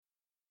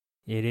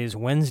It is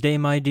Wednesday,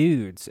 my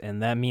dudes,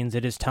 and that means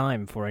it is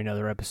time for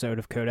another episode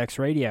of Codex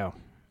Radio.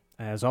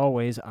 As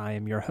always, I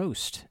am your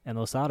host,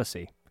 Endless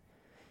Odyssey.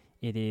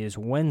 It is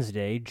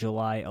Wednesday,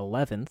 July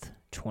 11th,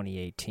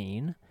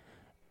 2018,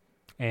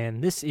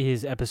 and this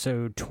is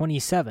episode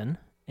 27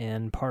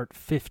 and part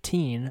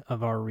 15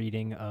 of our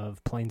reading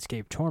of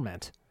Planescape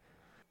Torment.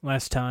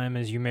 Last time,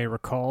 as you may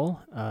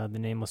recall, the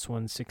Nameless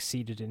One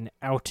succeeded in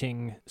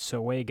outing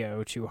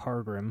Soego to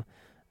Hargrim,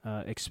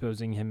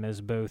 exposing him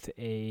as both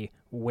a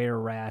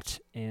were-rat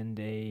and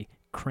a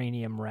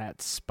cranium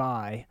rat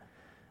spy,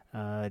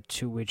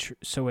 to which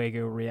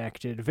Soego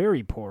reacted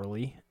very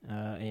poorly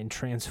and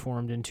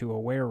transformed into a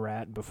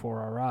were-rat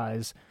before our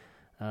eyes,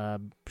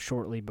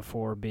 shortly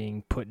before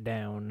being put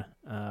down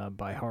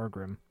by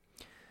Hargrim.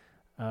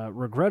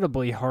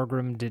 Regrettably,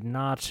 Hargrim did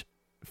not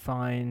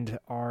find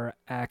our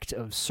act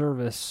of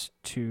service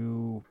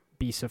to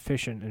be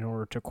sufficient in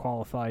order to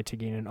qualify to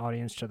gain an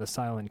audience to the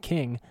Silent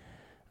King,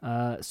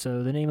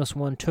 so the Nameless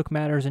One took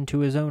matters into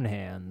his own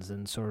hands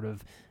and sort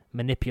of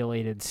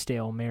manipulated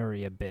Stale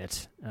Mary a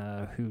bit,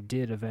 who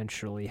did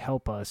eventually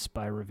help us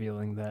by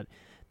revealing that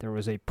there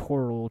was a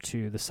portal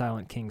to the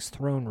Silent King's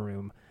throne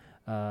room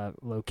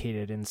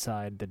located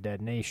inside the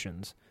Dead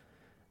Nations.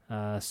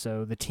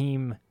 So the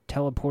team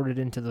teleported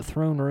into the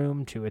throne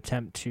room to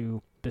attempt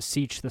to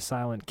beseech the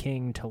Silent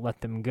King to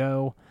let them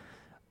go,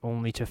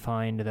 only to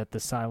find that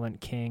the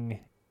Silent King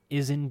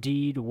is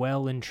indeed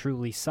well and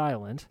truly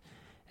silent,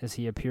 as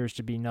he appears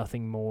to be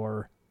nothing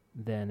more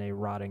than a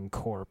rotting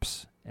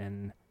corpse,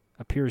 and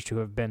appears to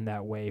have been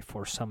that way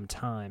for some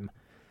time.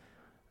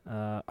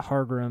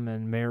 Hargrim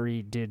and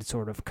Mary did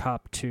sort of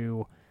cop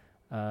to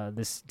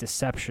this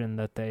deception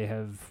that they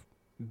have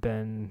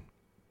been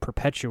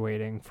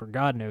perpetuating for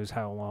God knows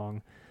how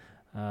long,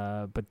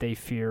 but they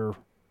fear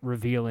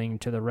revealing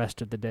to the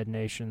rest of the Dead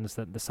Nations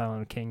that the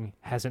Silent King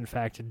has in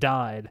fact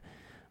died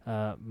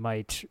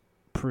might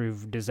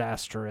prove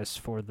disastrous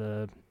for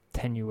the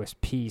tenuous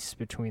peace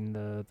between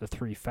the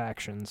three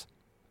factions,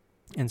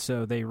 and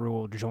so they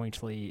ruled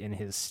jointly in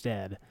his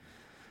stead.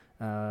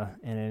 And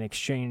in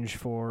exchange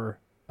for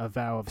a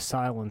vow of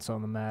silence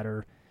on the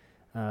matter,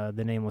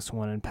 the Nameless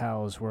One and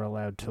pals were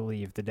allowed to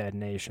leave the Dead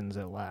Nations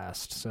at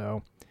last.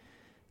 So,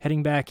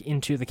 heading back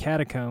into the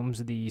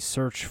catacombs, the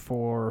search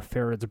for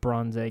Ferid's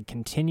Bronze Egg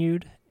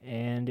continued,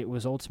 and it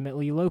was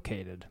ultimately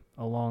located,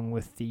 along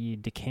with the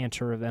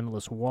decanter of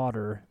endless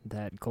water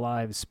that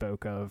Glyve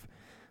spoke of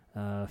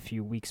a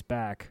few weeks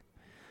back.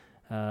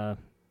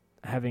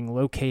 Having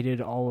located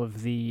all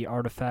of the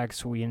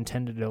artifacts we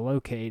intended to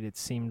locate, it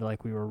seemed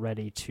like we were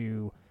ready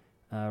to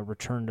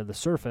return to the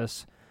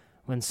surface,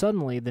 when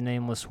suddenly the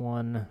Nameless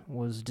One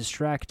was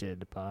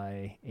distracted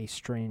by a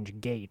strange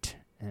gate,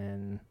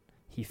 and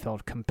he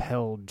felt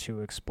compelled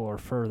to explore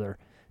further,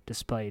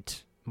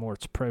 despite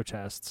Mort's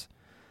protests.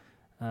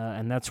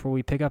 And that's where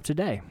we pick up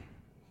today.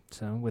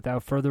 So,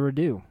 without further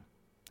ado,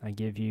 I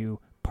give you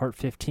part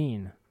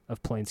 15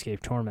 of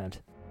Planescape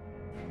Torment.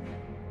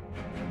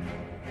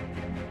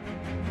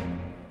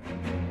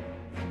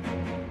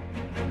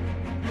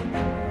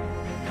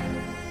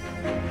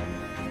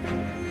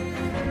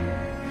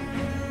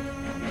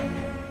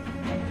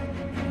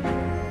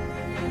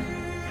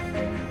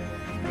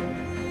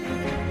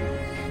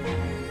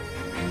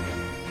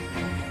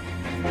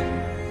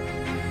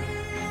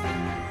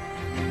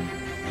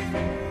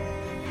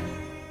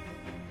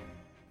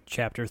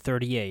 Chapter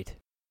 38.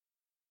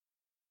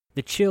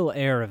 The chill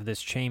air of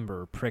this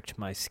chamber pricked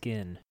my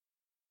skin.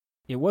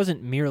 It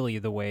wasn't merely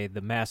the way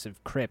the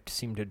massive crypt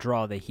seemed to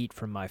draw the heat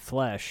from my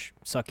flesh,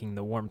 sucking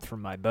the warmth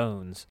from my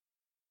bones,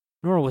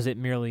 nor was it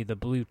merely the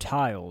blue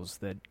tiles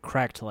that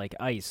cracked like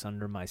ice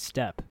under my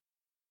step.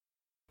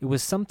 It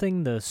was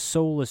something the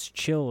soulless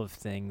chill of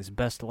things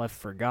best left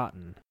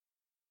forgotten,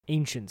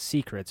 ancient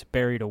secrets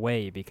buried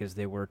away because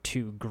they were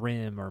too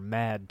grim or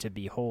mad to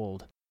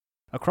behold.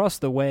 Across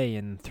the way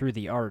and through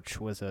the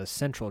arch was a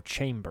central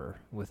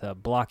chamber with a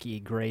blocky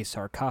gray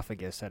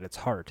sarcophagus at its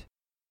heart.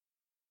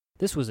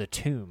 This was a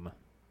tomb.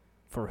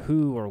 For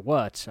who or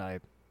what, I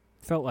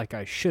felt like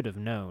I should have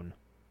known.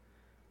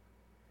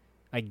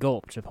 I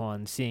gulped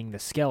upon seeing the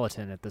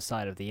skeleton at the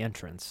side of the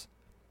entrance.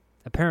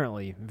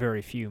 Apparently,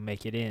 very few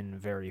make it in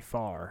very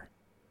far.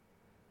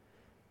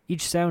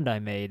 Each sound I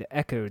made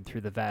echoed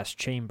through the vast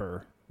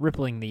chamber,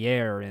 rippling the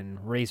air in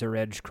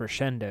razor-edged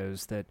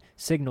crescendos that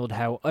signaled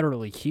how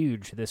utterly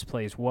huge this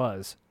place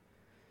was.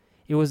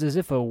 It was as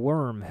if a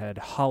worm had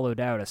hollowed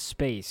out a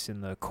space in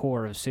the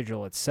core of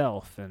Sigil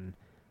itself and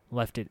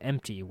left it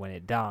empty when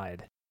it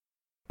died.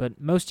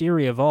 But most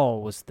eerie of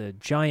all was the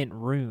giant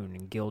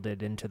rune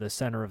gilded into the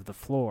center of the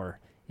floor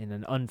in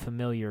an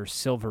unfamiliar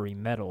silvery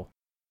metal.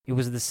 It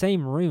was the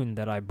same rune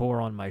that I bore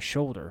on my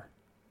shoulder,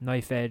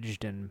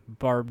 knife-edged and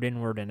barbed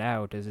inward and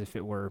out as if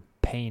it were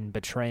pain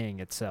betraying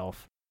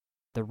itself.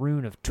 The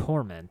rune of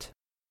torment.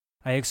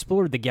 I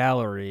explored the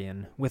gallery,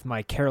 and with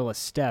my careless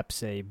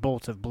steps, a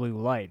bolt of blue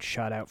light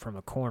shot out from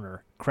a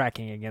corner,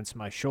 cracking against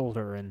my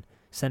shoulder and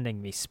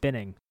sending me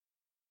spinning.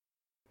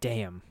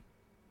 Damn,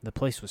 the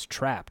place was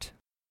trapped.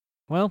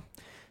 Well,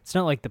 it's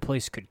not like the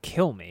place could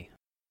kill me.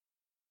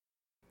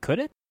 Could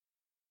it?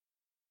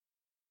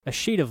 A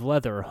sheet of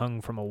leather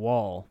hung from a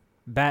wall,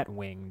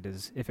 bat-winged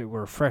as if it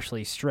were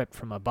freshly stripped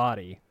from a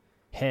body,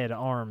 head,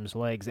 arms,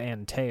 legs,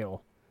 and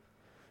tail.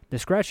 The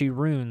scratchy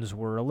runes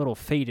were a little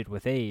faded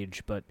with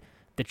age, but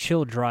the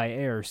chill, dry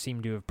air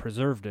seemed to have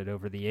preserved it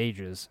over the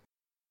ages.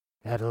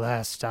 "At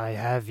last I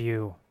have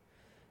you.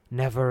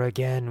 Never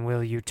again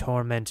will you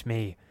torment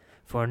me,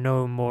 for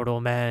no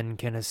mortal man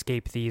can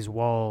escape these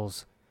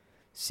walls.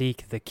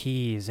 Seek the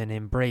keys and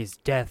embrace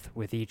death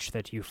with each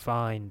that you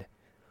find.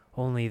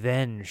 Only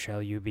then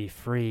shall you be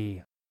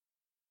free."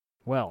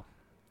 Well,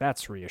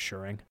 that's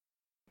reassuring.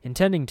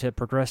 Intending to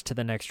progress to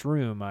the next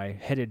room, I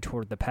headed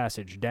toward the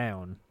passage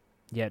down.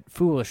 Yet,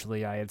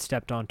 foolishly, I had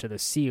stepped onto the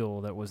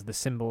seal that was the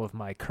symbol of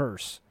my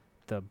curse,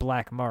 the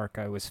black mark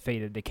I was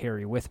fated to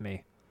carry with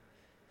me.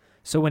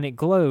 So when it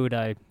glowed,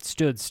 I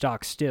stood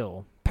stock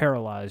still,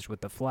 paralyzed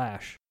with the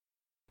flash.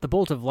 The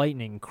bolt of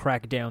lightning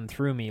cracked down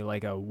through me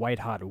like a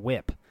white-hot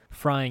whip,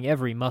 frying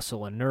every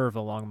muscle and nerve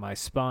along my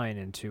spine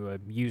into a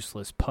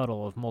useless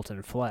puddle of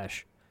molten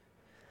flesh.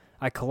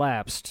 I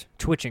collapsed,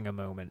 twitching a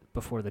moment,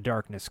 before the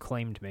darkness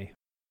claimed me.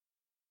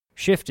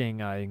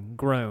 Shifting, I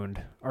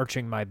groaned,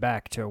 arching my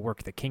back to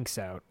work the kinks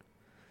out.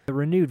 The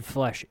renewed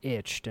flesh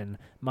itched, and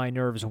my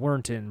nerves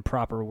weren't in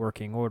proper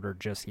working order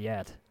just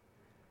yet.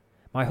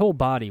 My whole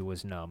body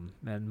was numb,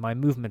 and my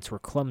movements were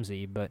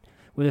clumsy, but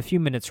with a few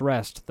minutes'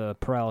 rest, the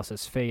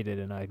paralysis faded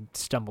and I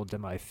stumbled to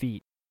my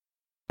feet.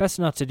 Best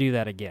not to do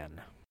that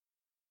again.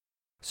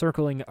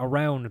 Circling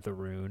around the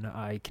rune,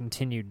 I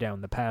continued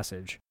down the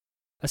passage.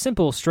 A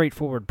simple,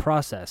 straightforward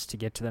process to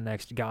get to the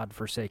next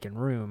god-forsaken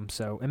room,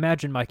 so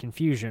imagine my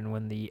confusion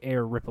when the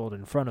air rippled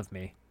in front of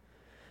me.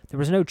 There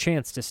was no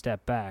chance to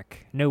step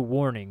back, no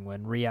warning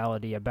when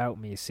reality about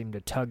me seemed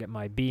to tug at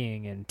my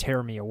being and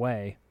tear me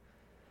away.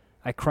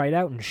 I cried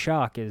out in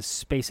shock as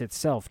space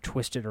itself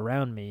twisted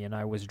around me and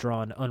I was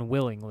drawn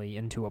unwillingly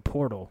into a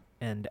portal,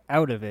 and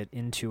out of it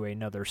into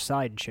another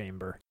side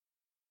chamber.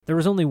 There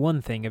was only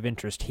one thing of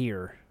interest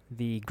here,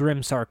 the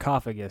grim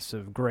sarcophagus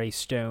of gray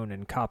stone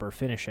and copper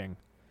finishing.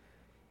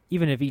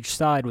 Even if each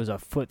side was a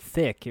foot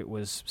thick, it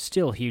was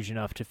still huge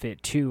enough to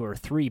fit 2 or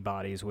 3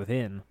 bodies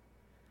within.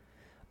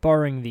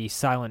 Barring the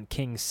Silent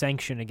King's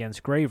sanction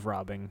against grave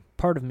robbing,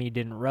 part of me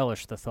didn't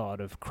relish the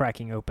thought of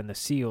cracking open the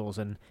seals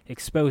and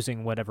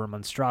exposing whatever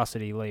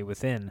monstrosity lay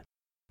within.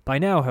 By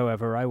now,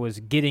 however, I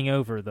was getting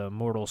over the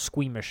mortal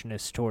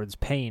squeamishness towards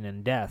pain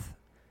and death.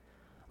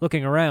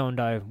 Looking around,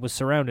 I was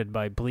surrounded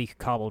by bleak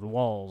cobbled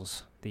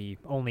walls, the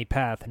only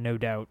path, no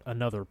doubt,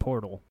 another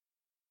portal.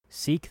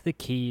 Seek the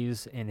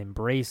keys and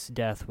embrace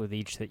death with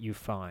each that you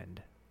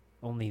find.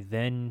 Only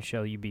then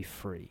shall you be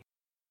free.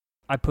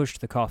 I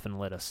pushed the coffin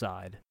lid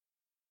aside.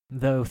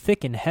 Though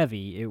thick and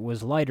heavy, it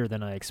was lighter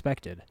than I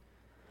expected.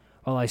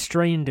 While I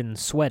strained and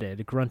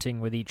sweated, grunting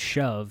with each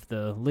shove,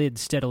 the lid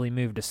steadily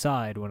moved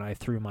aside when I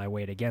threw my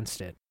weight against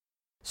it.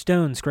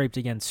 Stone scraped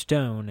against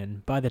stone,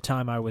 and by the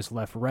time I was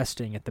left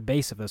resting at the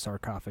base of the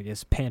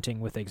sarcophagus, panting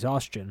with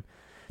exhaustion,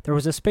 there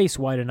was a space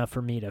wide enough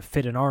for me to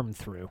fit an arm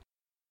through.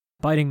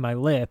 Biting my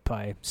lip,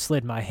 I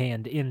slid my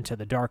hand into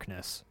the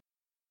darkness.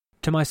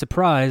 To my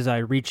surprise, I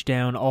reached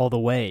down all the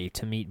way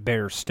to meet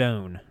bare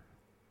stone.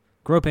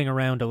 Groping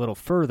around a little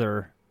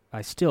further,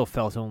 I still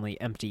felt only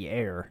empty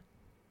air.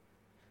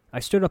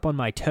 I stood up on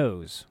my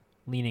toes,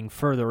 leaning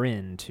further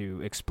in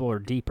to explore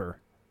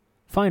deeper.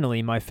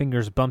 Finally, my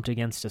fingers bumped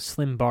against a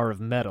slim bar of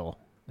metal,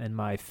 and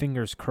my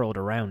fingers curled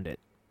around it.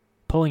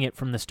 Pulling it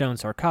from the stone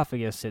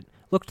sarcophagus, it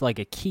looked like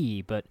a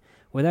key, but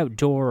without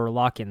door or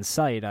lock in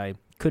sight, I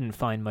couldn't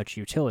find much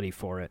utility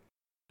for it.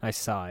 I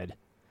sighed.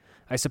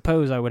 I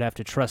suppose I would have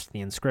to trust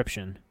the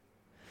inscription.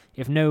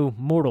 If no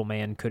mortal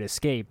man could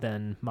escape,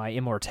 then my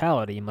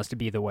immortality must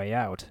be the way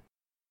out.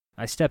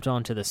 I stepped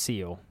onto the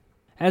seal.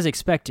 As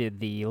expected,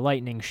 the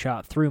lightning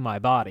shot through my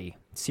body,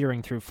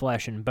 searing through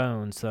flesh and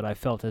bones so that I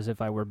felt as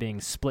if I were being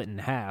split in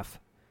half.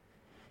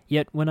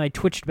 Yet when I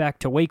twitched back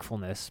to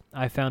wakefulness,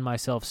 I found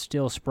myself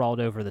still sprawled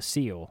over the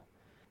seal.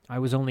 I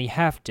was only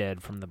half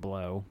dead from the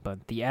blow,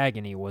 but the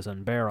agony was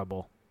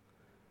unbearable.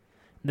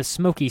 The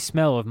smoky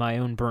smell of my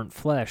own burnt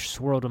flesh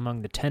swirled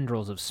among the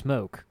tendrils of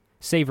smoke,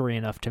 savory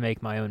enough to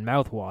make my own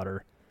mouth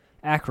water,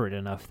 acrid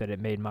enough that it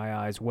made my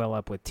eyes well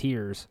up with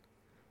tears.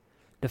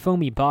 The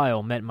foamy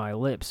bile met my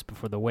lips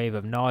before the wave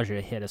of nausea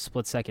hit a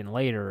split second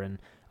later, and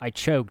I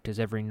choked as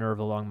every nerve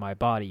along my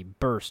body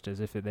burst as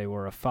if they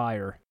were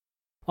afire.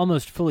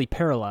 Almost fully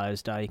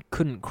paralyzed, I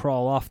couldn't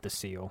crawl off the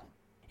seal.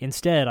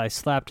 Instead, I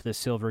slapped the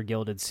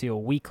silver-gilded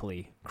seal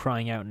weakly,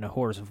 crying out in a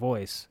hoarse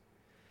voice.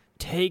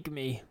 "Take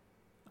me,"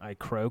 I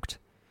croaked.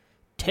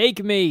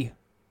 "Take me!"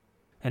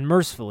 And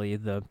mercifully,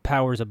 the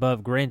powers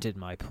above granted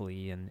my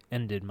plea and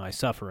ended my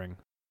suffering.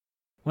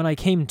 When I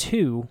came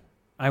to,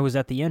 I was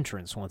at the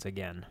entrance once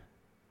again.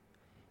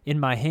 In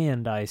my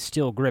hand, I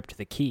still gripped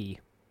the key.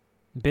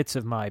 Bits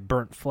of my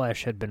burnt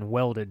flesh had been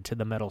welded to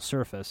the metal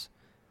surface.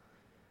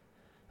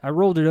 I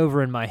rolled it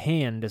over in my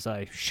hand as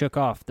I shook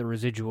off the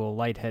residual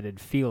lightheaded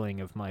feeling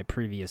of my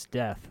previous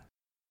death.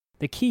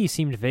 The key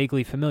seemed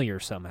vaguely familiar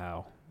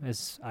somehow.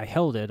 As I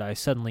held it, I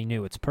suddenly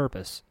knew its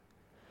purpose.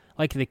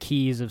 Like the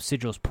keys of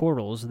Sigil's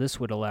portals, this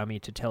would allow me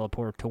to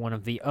teleport to one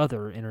of the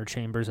other inner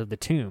chambers of the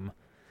tomb,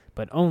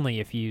 but only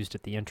if used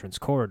at the entrance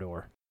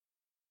corridor.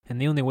 And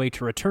the only way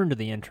to return to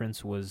the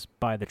entrance was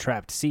by the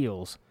trapped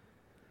seals.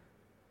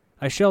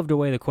 I shelved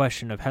away the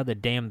question of how the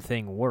damned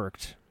thing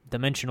worked.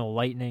 Dimensional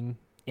lightning,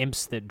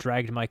 imps that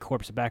dragged my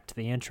corpse back to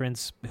the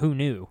entrance, who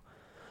knew?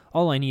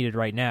 All I needed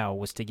right now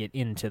was to get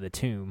into the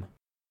tomb.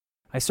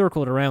 I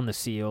circled around the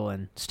seal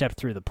and stepped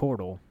through the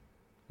portal.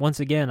 Once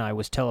again, I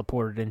was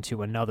teleported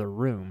into another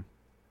room.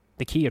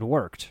 The key had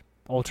worked,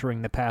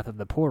 altering the path of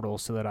the portal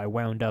so that I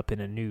wound up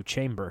in a new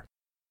chamber.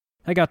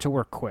 I got to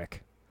work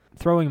quick.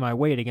 Throwing my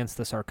weight against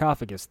the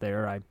sarcophagus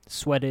there, I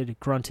sweated,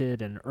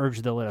 grunted, and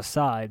urged the lid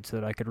aside so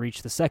that I could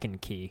reach the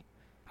second key.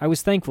 I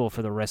was thankful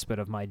for the respite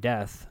of my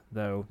death,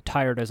 though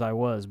tired as I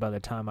was by the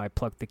time I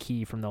plucked the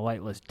key from the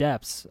lightless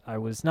depths, I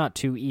was not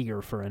too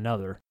eager for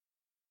another.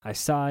 I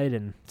sighed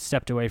and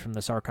stepped away from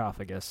the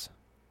sarcophagus.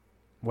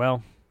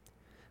 Well,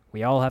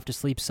 we all have to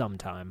sleep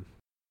sometime.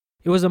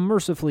 It was a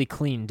mercifully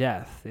clean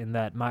death, in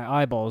that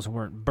my eyeballs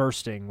weren't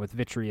bursting with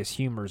vitreous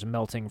humors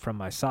melting from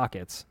my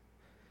sockets.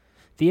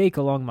 The ache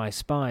along my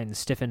spine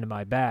stiffened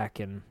my back,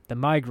 and the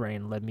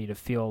migraine led me to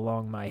feel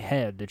along my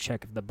head to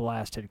check if the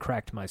blast had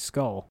cracked my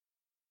skull.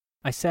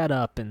 I sat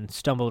up and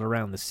stumbled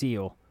around the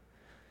seal.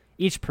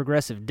 Each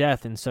progressive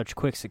death in such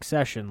quick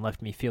succession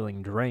left me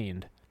feeling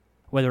drained,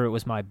 whether it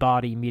was my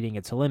body meeting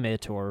its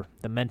limit or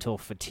the mental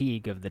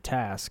fatigue of the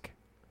task.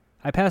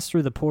 I passed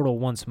through the portal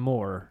once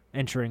more,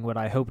 entering what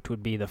I hoped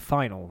would be the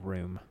final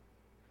room.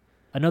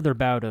 Another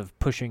bout of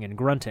pushing and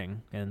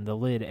grunting, and the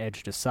lid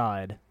edged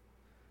aside.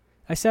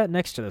 I sat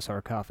next to the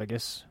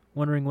sarcophagus,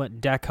 wondering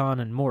what Dakon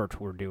and Mort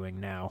were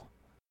doing now.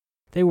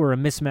 They were a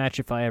mismatch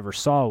if I ever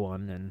saw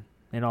one, and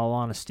in all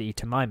honesty,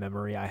 to my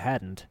memory, I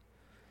hadn't.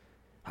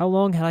 How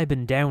long had I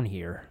been down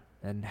here,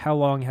 and how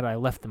long had I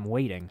left them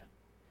waiting?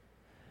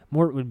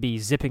 Mort would be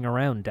zipping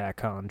around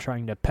Dakon,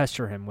 trying to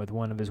pester him with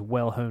one of his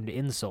well-honed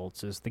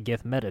insults as the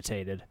Gith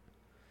meditated.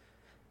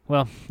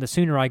 Well, the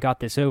sooner I got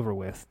this over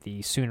with,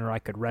 the sooner I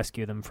could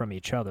rescue them from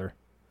each other.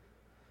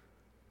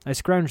 I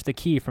scrounged the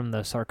key from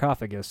the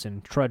sarcophagus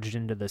and trudged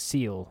into the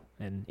seal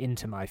and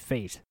into my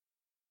fate.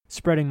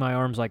 Spreading my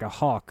arms like a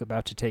hawk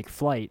about to take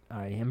flight,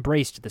 I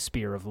embraced the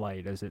spear of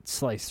light as it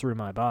sliced through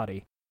my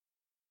body.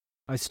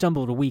 I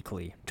stumbled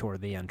weakly toward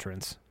the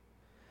entrance.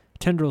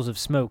 Tendrils of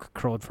smoke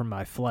curled from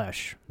my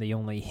flesh, the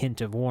only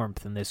hint of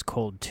warmth in this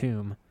cold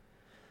tomb.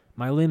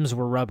 My limbs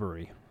were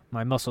rubbery,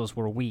 my muscles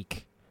were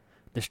weak.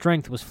 The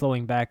strength was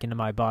flowing back into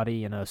my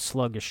body in a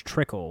sluggish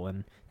trickle,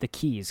 and the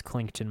keys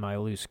clinked in my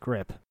loose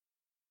grip.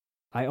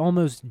 I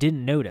almost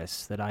didn't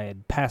notice that I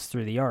had passed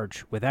through the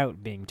arch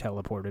without being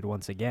teleported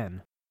once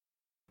again.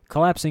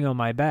 Collapsing on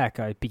my back,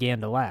 I began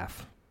to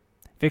laugh.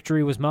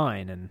 Victory was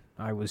mine, and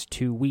I was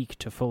too weak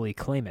to fully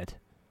claim it.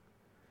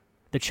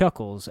 The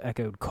chuckles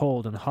echoed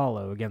cold and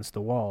hollow against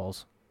the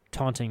walls,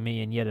 taunting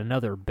me in yet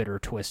another bitter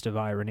twist of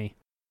irony.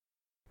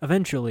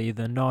 Eventually,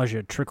 the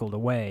nausea trickled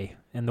away,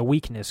 and the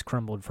weakness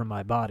crumbled from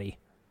my body.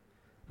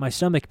 My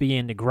stomach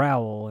began to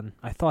growl, and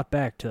I thought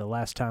back to the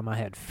last time I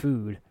had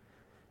food,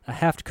 a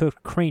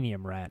half-cooked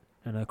cranium rat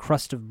and a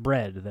crust of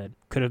bread that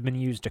could have been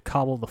used to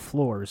cobble the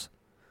floors.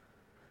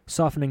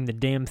 Softening the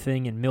damn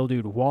thing in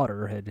mildewed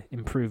water had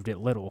improved it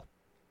little.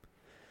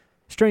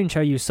 Strange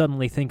how you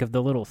suddenly think of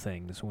the little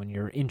things when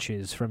you're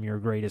inches from your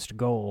greatest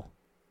goal.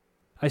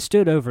 I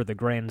stood over the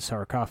grand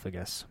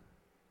sarcophagus.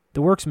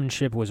 The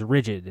workmanship was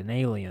rigid and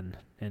alien,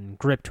 and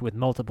gripped with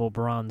multiple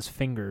bronze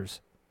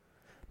fingers.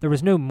 There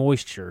was no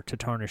moisture to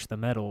tarnish the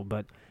metal,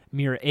 but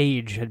mere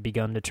age had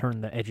begun to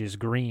turn the edges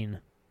green.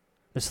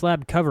 The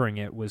slab covering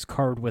it was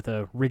carved with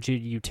a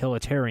rigid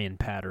utilitarian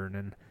pattern,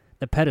 and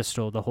the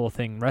pedestal the whole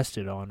thing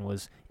rested on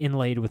was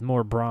inlaid with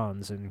more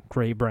bronze and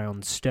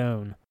gray-brown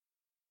stone.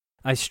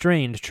 I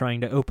strained trying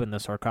to open the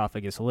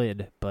sarcophagus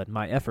lid, but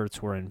my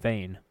efforts were in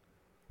vain.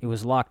 It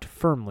was locked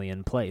firmly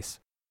in place.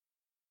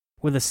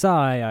 With a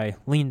sigh, I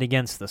leaned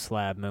against the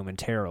slab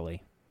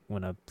momentarily,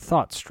 when a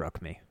thought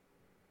struck me.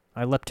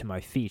 I leapt to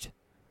my feet.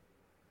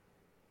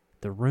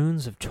 The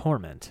Runes of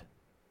Torment.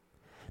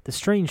 The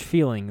strange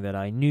feeling that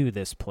I knew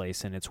this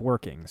place and its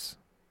workings.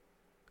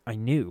 I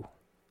knew.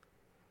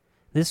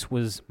 This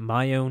was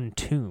my own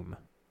tomb,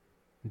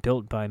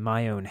 built by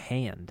my own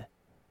hand.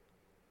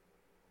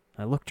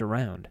 I looked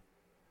around.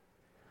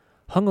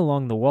 Hung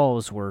along the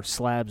walls were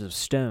slabs of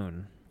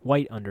stone,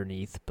 white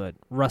underneath, but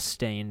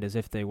rust-stained as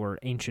if they were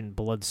ancient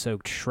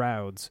blood-soaked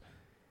shrouds.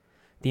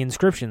 The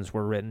inscriptions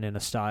were written in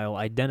a style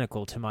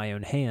identical to my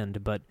own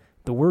hand, but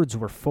the words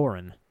were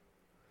foreign.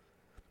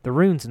 The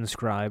runes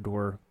inscribed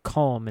were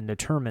calm and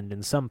determined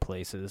in some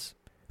places,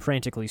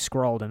 frantically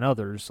scrawled in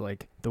others,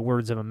 like the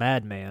words of a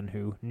madman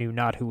who knew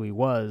not who he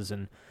was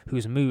and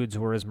whose moods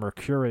were as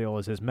mercurial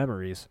as his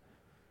memories.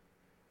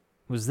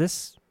 Was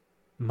this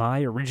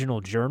my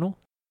original journal?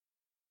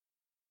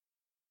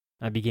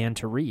 I began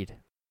to read.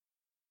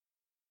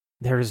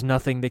 There is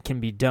nothing that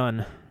can be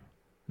done.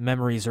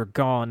 Memories are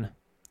gone,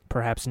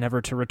 perhaps never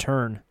to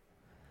return.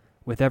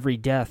 With every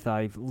death,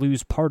 I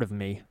lose part of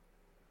me.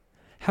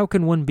 How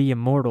can one be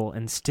immortal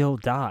and still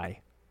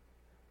die?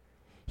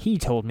 He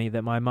told me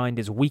that my mind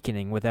is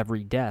weakening with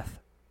every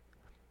death.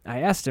 I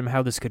asked him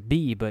how this could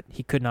be, but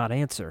he could not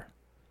answer.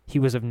 He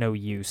was of no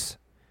use.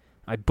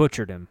 I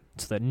butchered him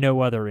so that no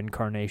other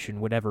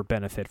incarnation would ever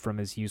benefit from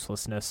his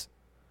uselessness.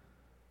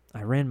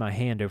 I ran my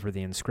hand over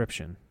the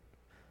inscription.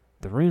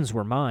 The runes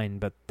were mine,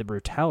 but the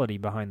brutality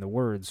behind the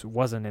words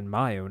wasn't in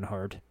my own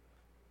heart.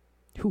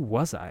 Who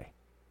was I?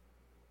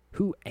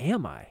 Who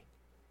am I?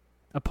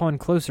 Upon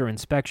closer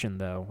inspection,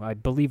 though, I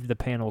believed the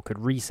panel could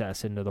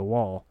recess into the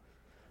wall.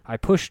 I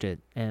pushed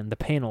it, and the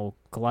panel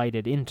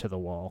glided into the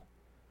wall.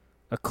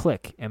 A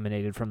click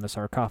emanated from the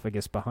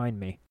sarcophagus behind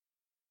me.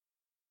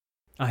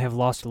 I have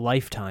lost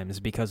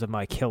lifetimes because of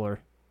my killer.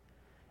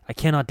 I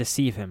cannot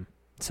deceive him,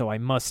 so I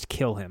must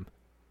kill him.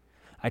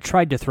 I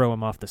tried to throw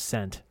him off the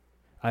scent.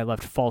 I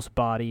left false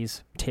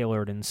bodies,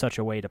 tailored in such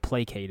a way to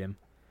placate him.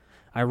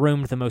 I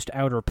roamed the most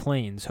outer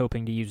planes,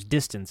 hoping to use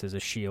distance as a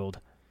shield.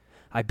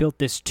 I built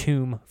this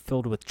tomb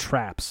filled with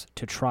traps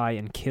to try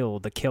and kill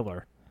the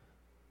killer.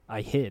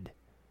 I hid.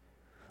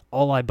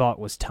 All I bought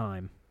was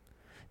time.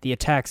 The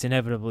attacks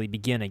inevitably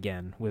begin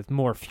again, with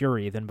more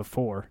fury than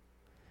before.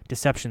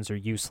 Deceptions are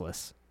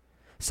useless.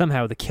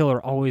 Somehow the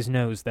killer always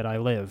knows that I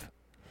live,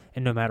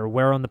 and no matter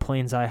where on the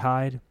plains I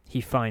hide, he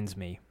finds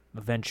me,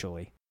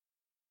 eventually.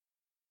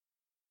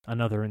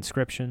 Another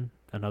inscription,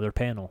 another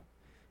panel.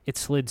 It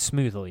slid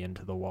smoothly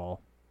into the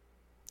wall.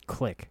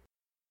 Click.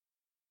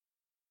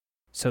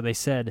 So they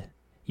said,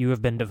 "You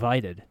have been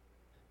divided.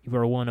 You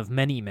are one of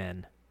many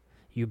men.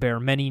 You bear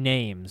many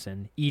names,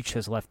 and each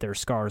has left their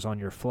scars on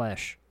your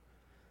flesh.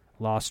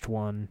 Lost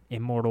One,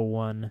 Immortal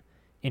One,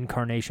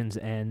 Incarnation's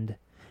End,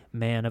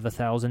 Man of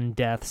 1,000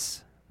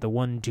 Deaths, the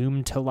one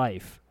doomed to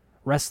life,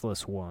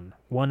 Restless One,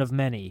 one of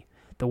many,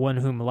 the one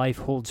whom life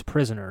holds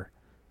prisoner,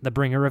 the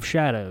Bringer of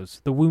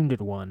Shadows, the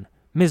Wounded One,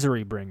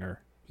 Misery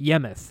Bringer,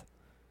 Yemeth."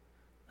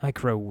 I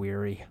grow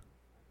weary.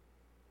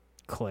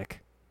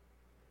 Click.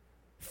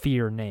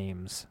 Fear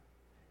names.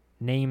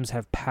 Names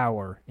have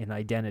power in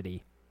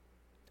identity.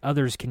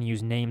 Others can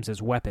use names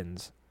as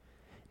weapons.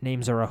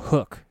 Names are a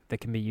hook that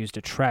can be used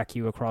to track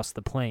you across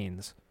the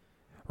plains.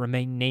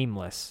 Remain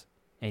nameless,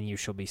 and you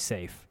shall be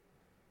safe.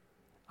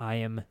 I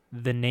am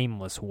the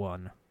Nameless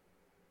One.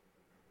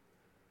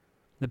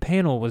 The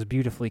panel was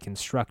beautifully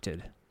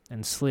constructed,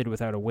 and slid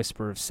without a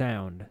whisper of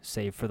sound,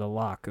 save for the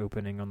lock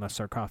opening on the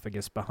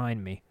sarcophagus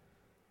behind me.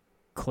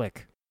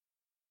 Click.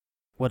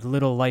 What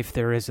little life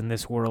there is in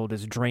this world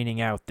is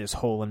draining out this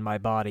hole in my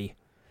body.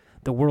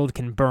 The world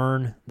can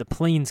burn, the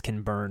plains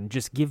can burn,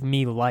 just give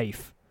me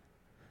life.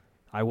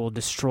 I will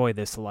destroy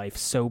this life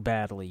so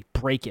badly,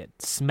 break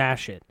it,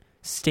 smash it,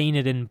 stain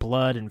it in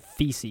blood and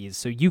feces,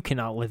 so you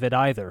cannot live it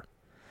either.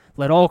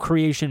 Let all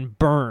creation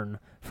burn,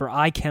 for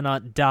I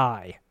cannot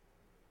die.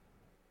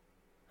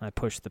 I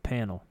push the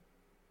panel.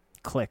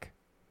 Click.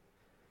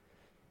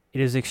 It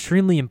is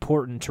extremely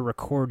important to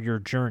record your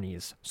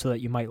journeys so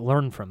that you might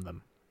learn from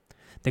them.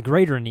 The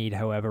greater need,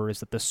 however, is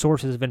that the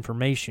sources of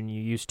information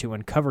you use to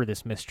uncover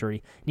this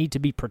mystery need to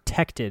be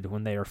protected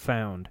when they are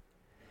found.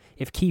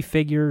 If key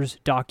figures,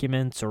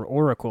 documents, or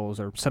oracles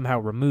are somehow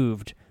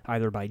removed,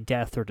 either by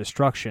death or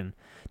destruction,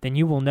 then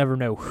you will never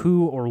know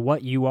who or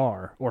what you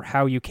are, or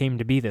how you came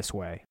to be this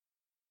way.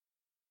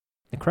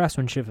 The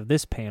craftsmanship of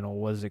this panel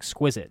was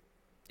exquisite,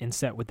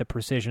 inset with the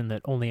precision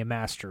that only a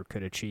master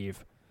could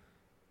achieve.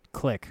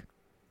 Click.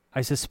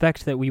 I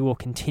suspect that we will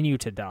continue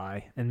to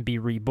die and be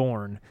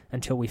reborn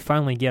until we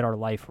finally get our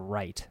life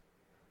right.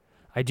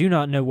 I do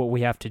not know what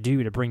we have to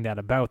do to bring that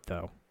about,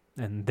 though,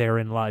 and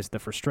therein lies the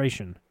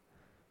frustration.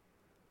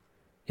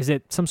 Is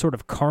it some sort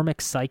of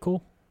karmic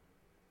cycle?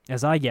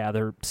 As I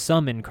gather,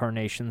 some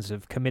incarnations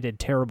have committed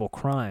terrible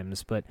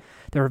crimes, but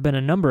there have been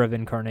a number of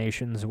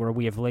incarnations where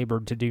we have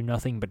labored to do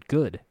nothing but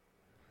good.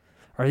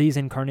 Are these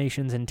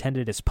incarnations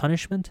intended as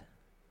punishment?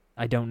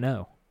 I don't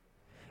know.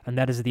 And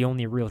that is the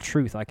only real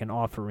truth I can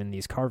offer in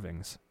these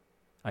carvings.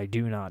 I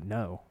do not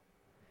know.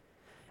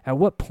 At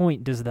what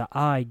point does the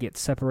I get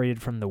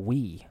separated from the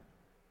we?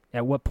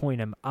 At what point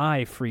am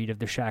I freed of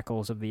the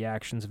shackles of the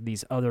actions of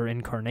these other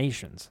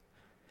incarnations?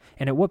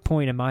 And at what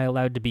point am I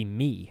allowed to be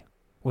me,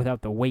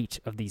 without the weight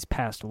of these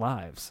past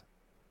lives?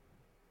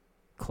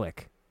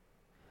 Click.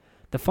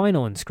 The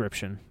final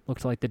inscription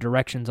looked like the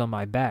directions on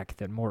my back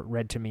that Mort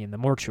read to me in the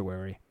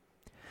mortuary.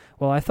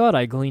 While I thought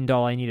I gleaned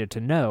all I needed to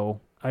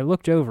know, I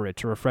looked over it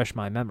to refresh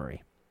my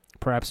memory.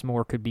 Perhaps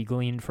more could be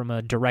gleaned from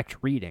a direct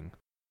reading.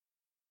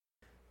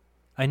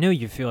 I know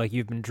you feel like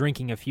you've been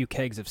drinking a few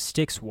kegs of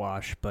Styx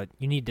wash, but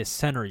you need to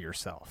center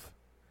yourself.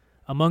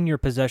 Among your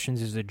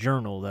possessions is a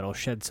journal that'll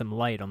shed some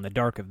light on the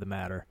dark of the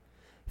matter.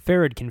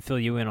 Farad can fill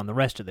you in on the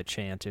rest of the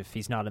chant if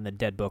he's not in the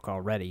dead book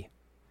already.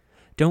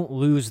 Don't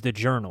lose the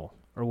journal,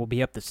 or we'll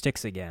be up the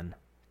Styx again.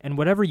 And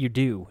whatever you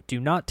do, do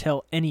not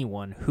tell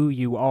anyone who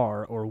you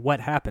are or what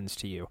happens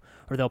to you,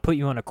 or they'll put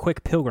you on a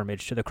quick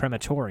pilgrimage to the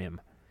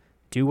crematorium.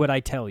 Do what I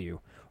tell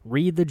you.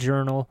 Read the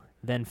journal,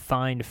 then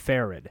find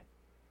Farad.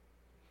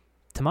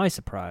 To my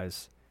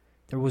surprise,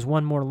 there was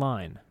one more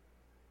line.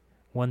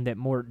 One that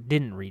Mort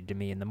didn't read to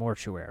me in the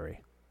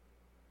mortuary.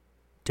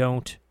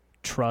 Don't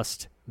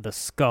trust the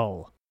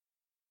skull.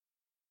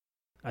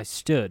 I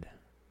stood,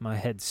 my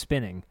head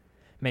spinning,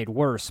 made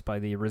worse by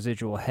the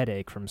residual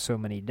headache from so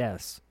many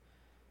deaths.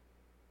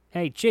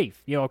 Hey,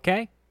 Chief, you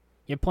okay?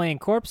 You playing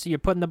corpse or you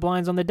putting the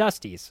blinds on the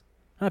dusties?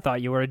 I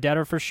thought you were a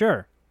deader for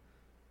sure.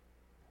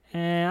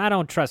 I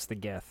don't trust the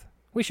Gith.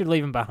 We should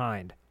leave him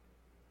behind.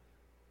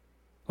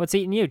 What's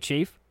eating you,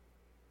 Chief?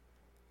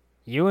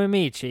 You and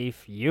me,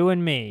 Chief. You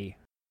and me.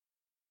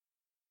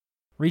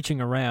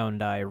 Reaching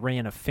around, I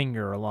ran a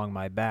finger along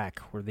my back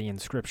where the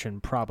inscription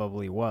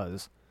probably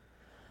was.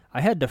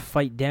 I had to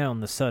fight down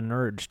the sudden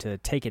urge to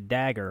take a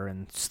dagger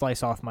and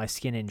slice off my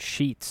skin in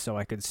sheets so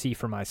I could see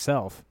for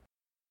myself.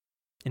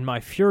 In my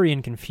fury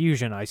and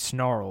confusion, I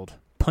snarled,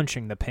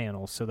 punching the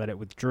panel so that it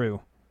withdrew.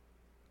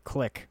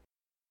 Click.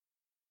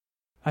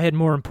 I had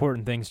more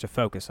important things to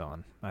focus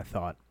on, I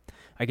thought.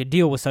 I could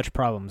deal with such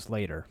problems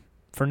later.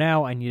 For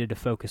now, I needed to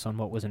focus on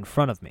what was in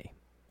front of me.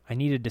 I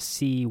needed to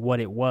see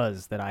what it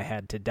was that I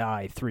had to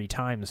die 3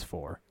 times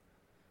for.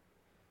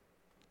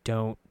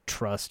 Don't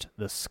trust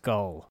the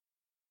skull.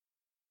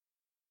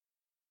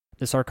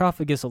 The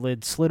sarcophagus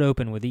lid slid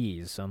open with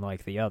ease,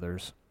 unlike the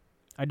others.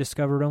 I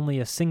discovered only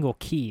a single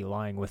key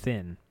lying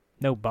within.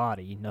 No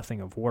body,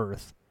 nothing of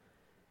worth.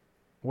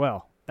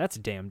 Well, that's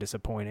damn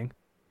disappointing,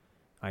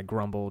 I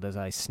grumbled as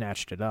I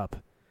snatched it up.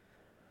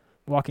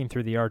 Walking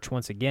through the arch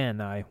once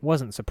again, I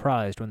wasn't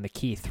surprised when the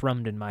key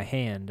thrummed in my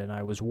hand and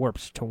I was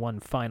warped to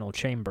one final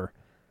chamber.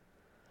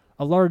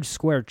 A large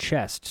square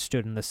chest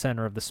stood in the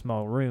center of the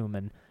small room,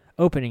 and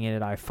opening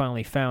it I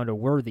finally found a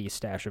worthy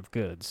stash of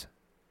goods,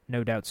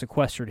 no doubt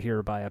sequestered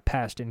here by a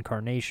past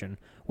incarnation,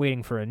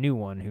 waiting for a new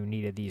one who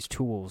needed these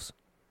tools.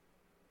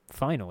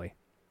 Finally,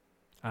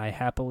 I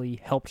happily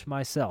helped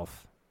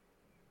myself.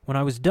 When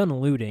I was done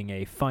looting,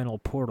 a final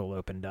portal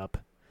opened up.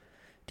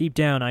 Deep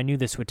down, I knew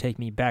this would take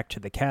me back to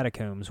the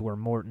catacombs where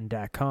Mort and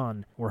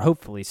Dakon were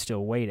hopefully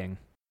still waiting.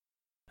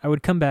 I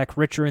would come back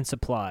richer in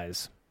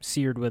supplies,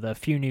 seared with a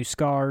few new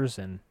scars,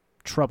 and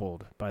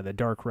troubled by the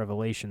dark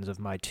revelations of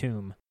my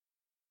tomb.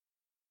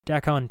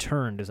 Dakon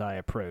turned as I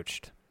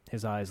approached,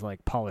 his eyes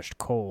like polished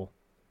coal.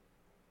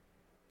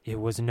 It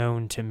was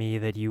known to me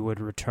that you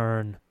would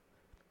return.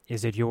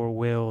 Is it your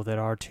will that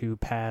our 2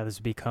 paths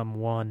become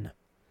one?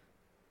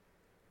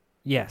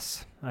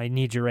 Yes, I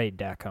need your aid,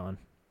 Dakon.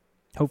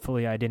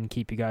 Hopefully I didn't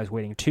keep you guys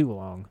waiting too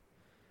long.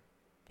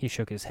 He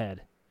shook his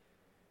head.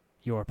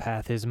 Your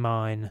path is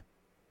mine.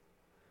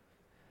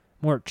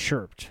 Mort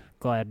chirped,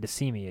 glad to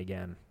see me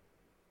again.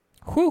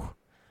 Whew!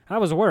 I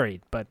was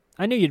worried, but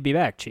I knew you'd be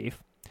back,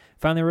 Chief.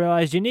 Finally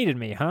realized you needed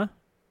me, huh?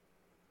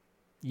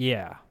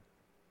 Yeah.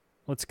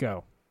 Let's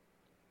go.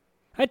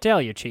 I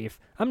tell you, Chief,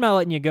 I'm not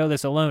letting you go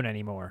this alone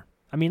anymore.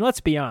 I mean, let's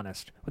be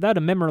honest. Without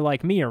a member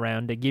like me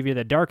around to give you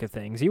the dark of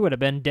things, you would have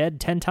been dead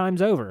 10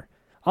 times over.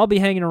 I'll be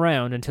hanging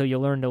around until you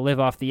learn to live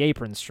off the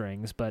apron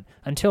strings, but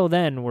until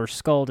then, we're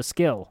skull to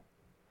skill.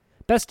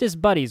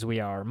 Bestest buddies we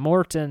are,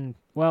 Mort and,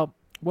 well,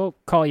 we'll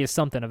call you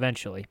something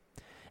eventually.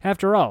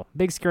 After all,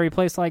 big scary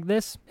place like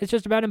this, it's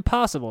just about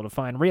impossible to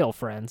find real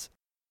friends.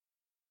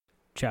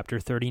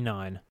 Chapter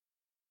 39.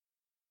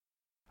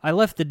 I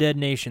left the dead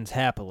nations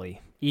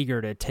happily,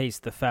 eager to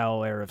taste the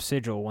foul air of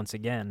Sigil once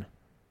again.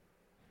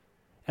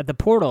 At the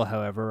portal,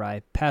 however,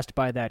 I passed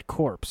by that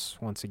corpse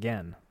once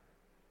again.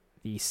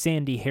 The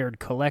sandy-haired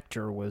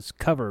collector was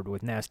covered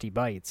with nasty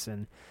bites,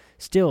 and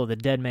still the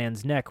dead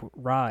man's neck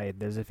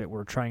writhed as if it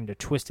were trying to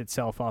twist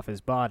itself off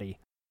his body.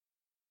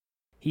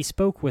 He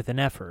spoke with an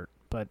effort,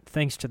 but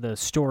thanks to the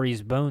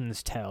stories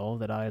bones tell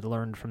that I had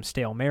learned from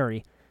Stale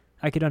Mary,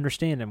 I could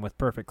understand him with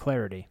perfect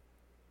clarity.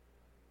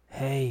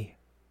 Hey,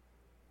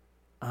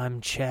 I'm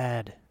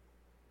Chad.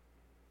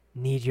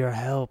 Need your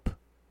help.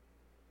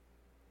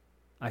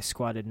 I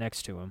squatted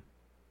next to him.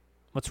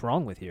 What's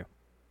wrong with you?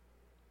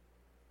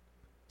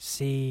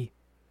 See,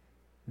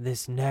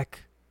 this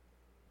neck.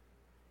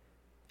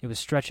 It was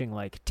stretching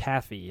like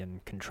taffy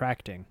and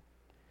contracting.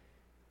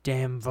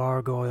 Damn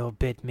Vargoyle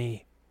bit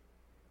me.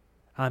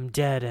 I'm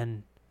dead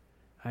and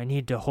I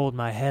need to hold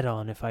my head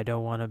on if I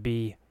don't want to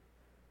be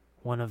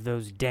one of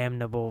those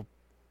damnable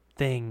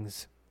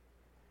things.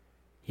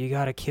 You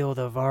gotta kill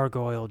the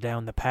Vargoyle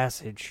down the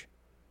passage.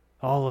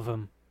 All of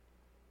them.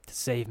 To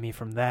save me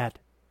from that.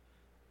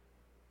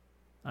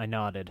 I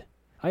nodded.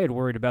 I had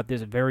worried about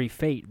this very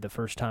fate the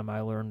first time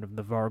I learned of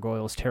the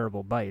Vargoyle's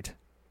terrible bite.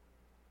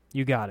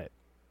 You got it.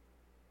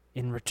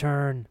 In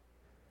return,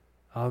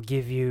 I'll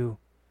give you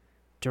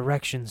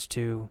directions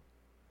to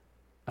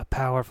a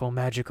powerful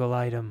magical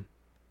item.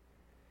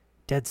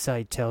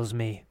 Deadsight tells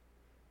me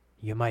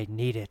you might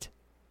need it.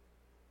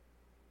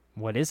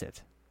 What is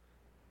it?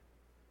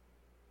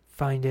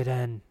 Find it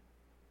and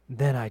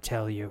then I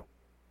tell you.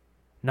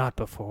 Not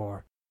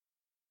before.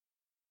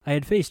 I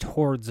had faced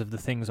hordes of the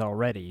things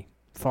already,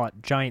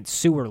 fought giant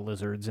sewer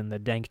lizards in the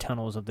dank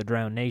tunnels of the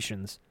drowned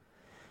nations.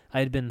 I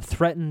had been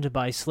threatened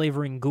by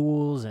slavering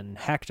ghouls and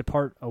hacked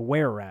apart a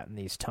were-rat in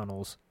these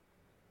tunnels.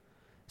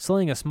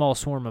 Slaying a small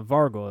swarm of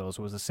Vargoyles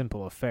was a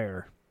simple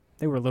affair.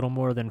 They were little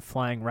more than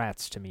flying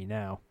rats to me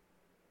now.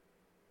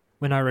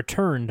 When I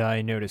returned,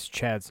 I noticed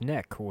Chad's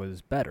neck was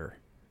better.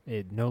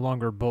 It no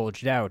longer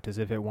bulged out as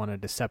if it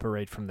wanted to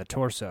separate from the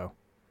torso.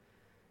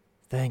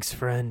 Thanks,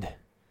 friend.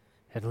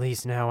 At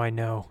least now I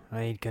know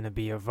I ain't gonna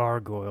be a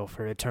Vargoyle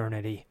for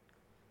eternity.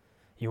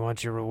 You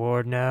want your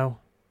reward now?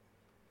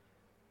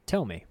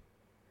 Tell me.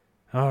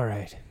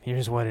 Alright,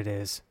 here's what it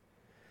is.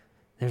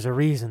 There's a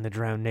reason the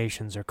drowned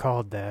nations are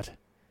called that.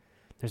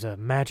 There's a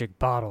magic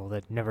bottle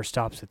that never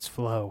stops its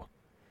flow.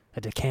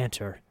 A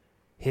decanter,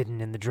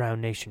 hidden in the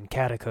drowned nation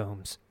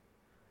catacombs.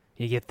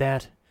 You get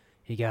that?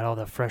 You got all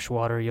the fresh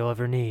water you'll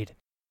ever need.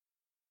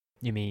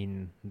 You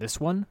mean this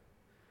one?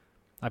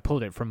 I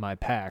pulled it from my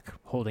pack,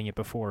 holding it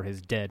before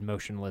his dead,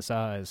 motionless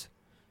eyes.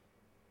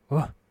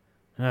 What?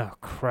 Oh,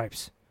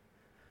 cripes.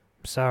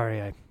 I'm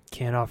sorry, I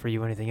can't offer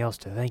you anything else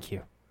to thank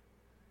you.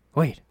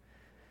 Wait,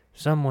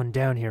 someone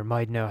down here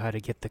might know how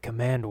to get the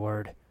command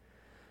word.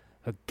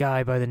 A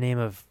guy by the name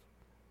of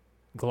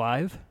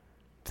Glyve?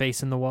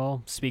 Face in the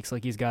wall, speaks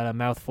like he's got a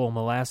mouthful of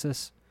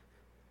molasses.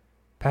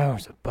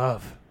 Powers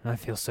above, I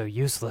feel so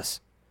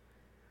useless.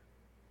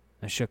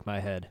 I shook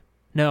my head.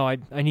 No, I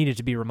needed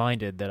to be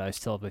reminded that I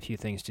still have a few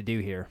things to do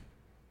here.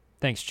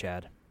 Thanks,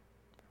 Chad.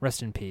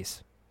 Rest in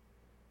peace.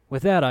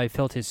 With that, I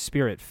felt his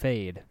spirit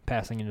fade,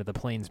 passing into the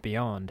planes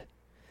beyond.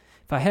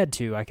 If I had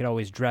to, I could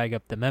always drag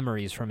up the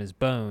memories from his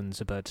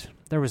bones, but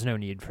there was no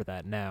need for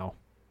that now.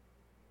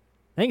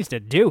 Things to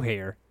do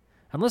here?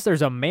 Unless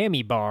there's a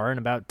mammy bar and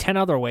about 10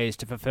 other ways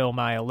to fulfill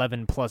my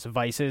 11-plus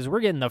vices, we're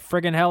getting the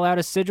friggin' hell out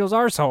of Sigil's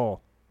arsehole.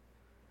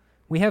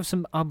 We have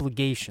some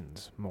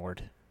obligations,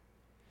 Mort.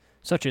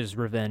 Such as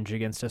revenge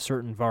against a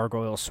certain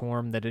Vargoyle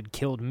swarm that had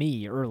killed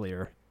me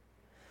earlier.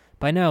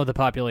 By now, the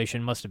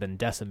population must have been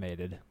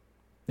decimated.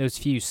 Those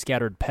few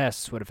scattered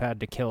pests would have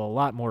had to kill a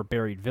lot more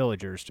buried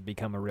villagers to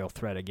become a real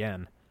threat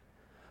again.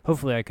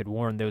 Hopefully I could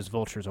warn those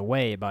vultures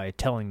away by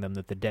telling them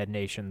that the dead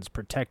nations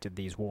protected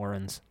these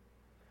warrens.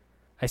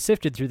 I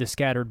sifted through the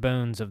scattered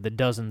bones of the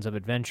dozens of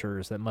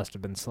adventurers that must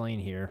have been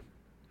slain here.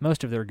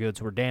 Most of their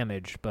goods were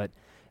damaged, but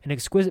an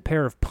exquisite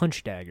pair of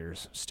punch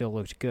daggers still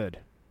looked good.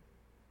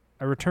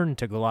 I returned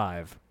to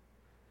Glyve.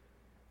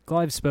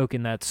 Glyve spoke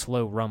in that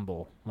slow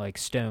rumble, like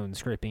stone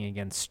scraping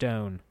against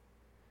stone.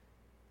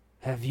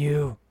 Have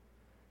you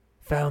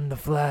found the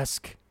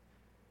flask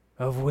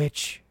of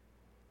which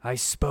I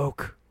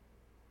spoke?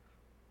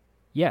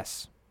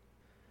 Yes.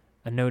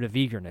 A note of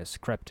eagerness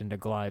crept into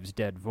Glyve's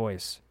dead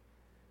voice.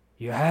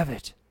 You have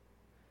it.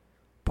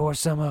 Pour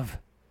some of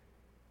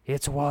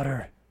its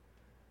water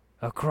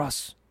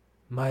across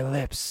my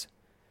lips,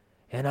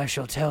 and I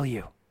shall tell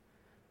you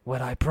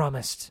what I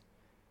promised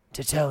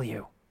to tell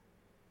you.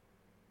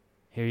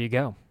 Here you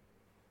go.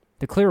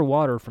 The clear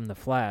water from the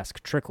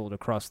flask trickled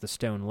across the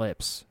stone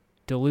lips,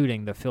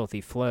 diluting the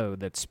filthy flow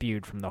that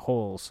spewed from the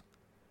holes.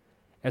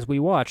 As we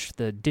watched,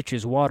 the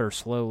ditch's water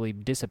slowly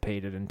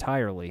dissipated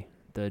entirely,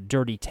 the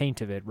dirty taint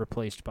of it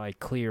replaced by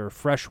clear,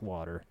 fresh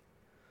water.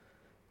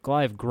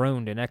 Glyve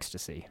groaned in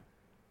ecstasy.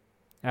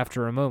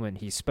 After a moment,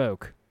 he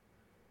spoke.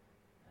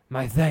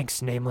 My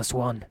thanks, Nameless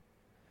One.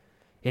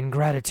 In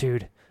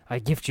gratitude, I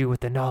gift you with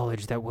the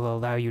knowledge that will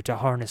allow you to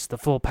harness the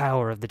full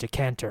power of the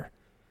decanter.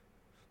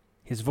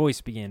 His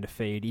voice began to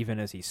fade even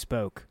as he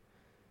spoke.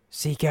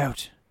 Seek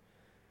out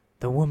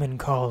the woman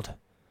called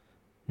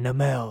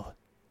Namel.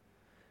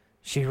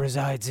 She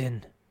resides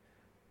in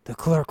the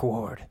clerk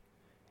ward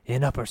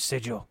in Upper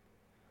Sigil.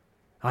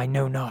 I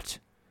know not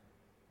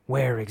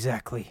where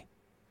exactly.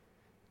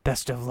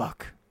 Best of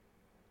luck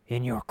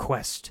in your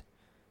quest,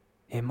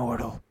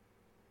 immortal.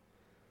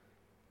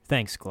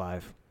 Thanks,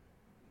 Glyve.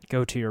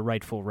 Go to your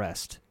rightful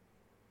rest.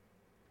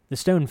 The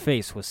stone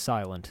face was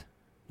silent.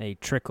 A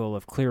trickle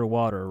of clear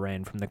water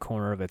ran from the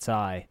corner of its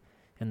eye,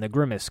 and the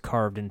grimace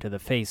carved into the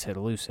face had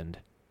loosened.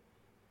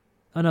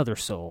 Another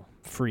soul,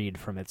 freed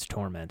from its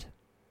torment.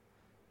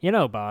 You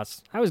know,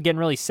 boss, I was getting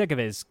really sick of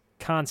his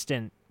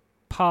constant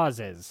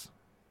pauses.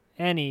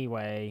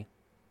 Anyway,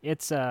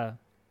 it's a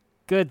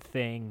good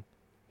thing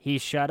he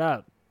shut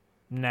up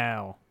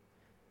now.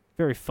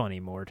 Very funny,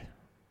 Mort.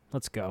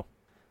 Let's go.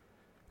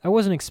 I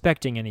wasn't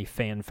expecting any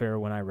fanfare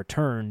when I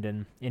returned,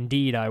 and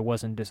indeed I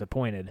wasn't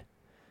disappointed.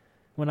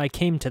 When I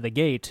came to the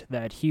gate,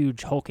 that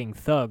huge hulking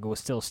thug was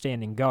still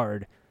standing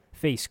guard,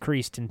 face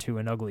creased into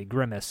an ugly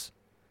grimace.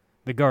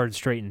 The guard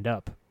straightened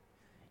up.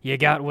 You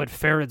got what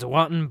Ferid's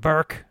wantin',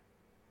 Burke?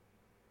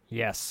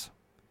 Yes.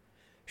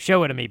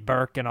 Show it to me,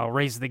 Burke, and I'll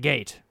raise the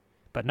gate.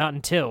 But not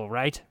until,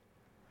 right?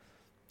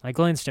 I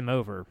glanced him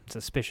over,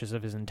 suspicious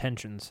of his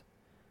intentions.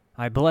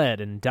 I bled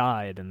and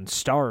died and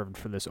starved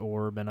for this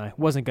orb, and I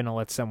wasn't going to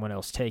let someone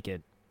else take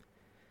it.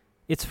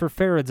 It's for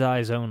Ferid's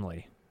eyes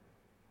only.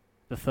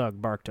 The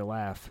thug barked a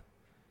laugh.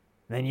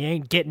 Then you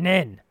ain't getting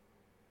in.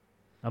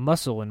 A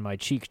muscle in my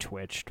cheek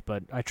twitched,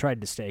 but I tried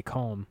to stay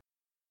calm.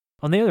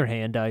 On the other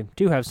hand, I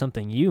do have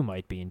something you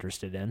might be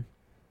interested in.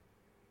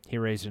 He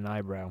raised an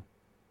eyebrow.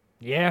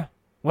 Yeah?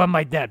 What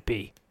might that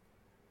be?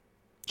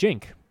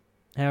 Jink.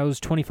 How's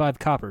 25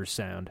 coppers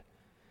sound?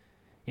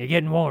 You're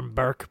getting warm,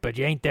 Burke, but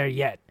you ain't there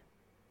yet.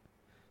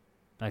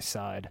 I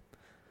sighed.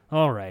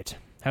 All right.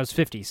 How's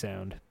 50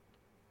 sound?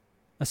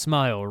 A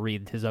smile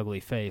wreathed his ugly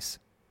face.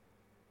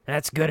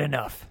 "That's good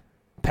enough.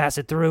 Pass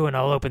it through and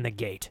I'll open the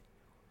gate."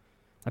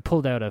 I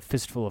pulled out a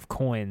fistful of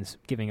coins,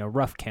 giving a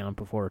rough count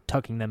before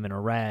tucking them in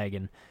a rag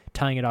and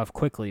tying it off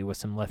quickly with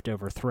some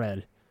leftover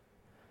thread.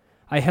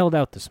 I held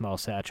out the small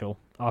satchel,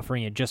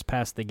 offering it just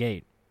past the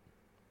gate.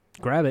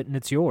 "Grab it and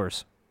it's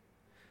yours."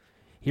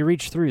 He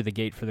reached through the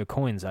gate for the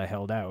coins I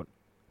held out.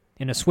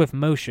 In a swift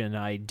motion,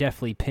 I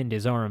deftly pinned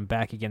his arm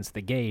back against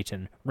the gate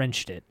and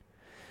wrenched it.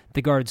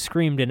 The guard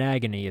screamed in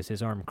agony as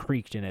his arm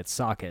creaked in its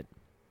socket.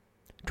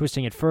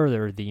 Twisting it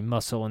further, the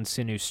muscle and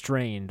sinew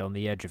strained on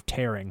the edge of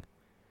tearing.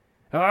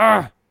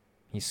 "Ah!"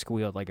 he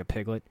squealed like a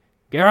piglet.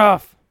 "Get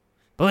off!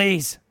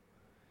 Please!"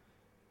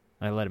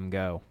 I let him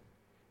go.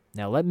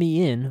 "Now let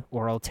me in,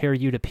 or I'll tear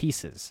you to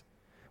pieces.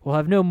 We'll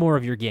have no more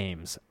of your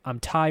games. I'm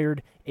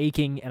tired,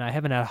 aching, and I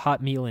haven't had a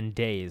hot meal in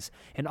days,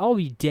 and I'll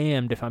be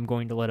damned if I'm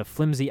going to let a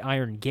flimsy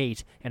iron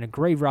gate and a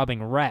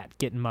grave-robbing rat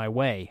get in my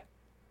way."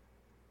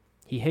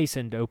 He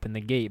hastened to open the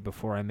gate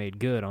before I made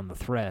good on the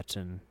threat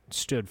and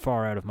stood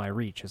far out of my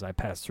reach as I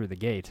passed through the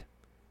gate.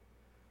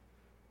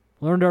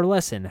 Learned our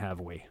lesson, have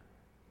we?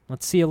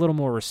 Let's see a little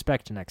more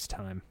respect next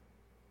time.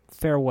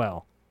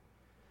 Farewell.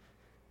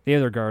 The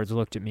other guards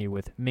looked at me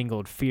with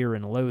mingled fear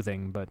and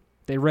loathing, but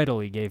they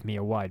readily gave me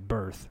a wide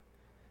berth.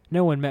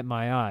 No one met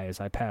my eye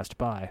as I passed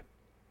by.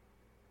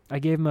 I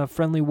gave them a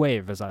friendly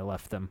wave as I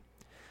left them.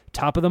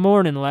 "Top of the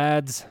morning,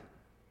 lads."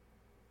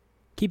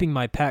 Keeping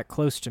my pack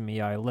close to me,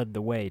 I led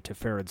the way to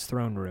Farid's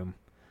throne room.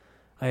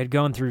 I had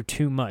gone through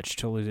too much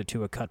to lose it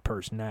to a cut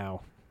purse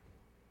now.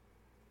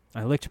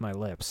 I licked my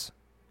lips.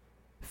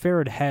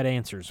 Farid had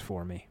answers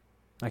for me.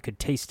 I could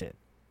taste it.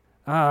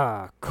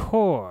 "Ah,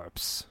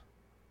 corpse."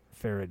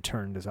 Farid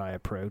turned as I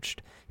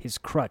approached, his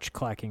crutch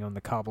clacking on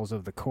the cobbles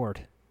of the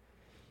court.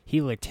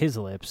 He licked his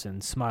lips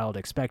and smiled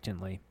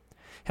expectantly.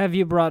 "Have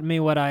you brought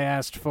me what I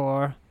asked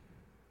for?"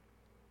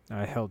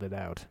 I held it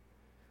out.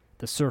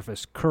 The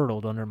surface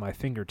curdled under my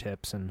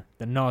fingertips, and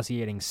the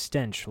nauseating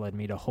stench led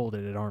me to hold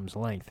it at arm's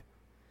length.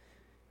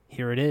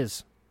 "Here it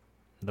is.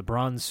 The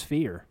bronze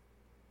sphere."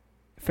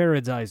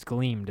 Farid's eyes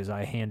gleamed as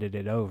I handed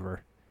it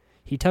over.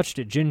 He touched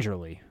it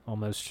gingerly,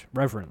 almost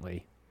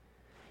reverently.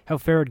 How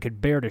Farid could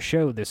bear to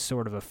show this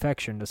sort of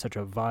affection to such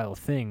a vile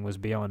thing was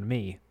beyond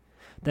me.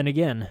 Then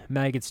again,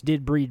 maggots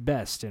did breed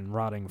best in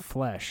rotting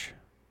flesh.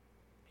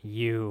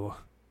 "You,"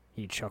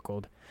 he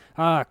chuckled.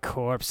 "Ah,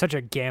 corpse, such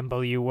a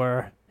gamble you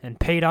were, and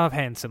paid off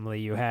handsomely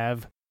you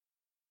have."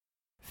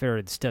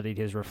 Farid studied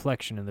his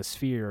reflection in the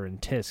sphere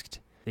and tisked.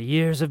 "The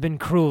years have been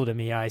cruel to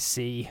me, I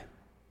see."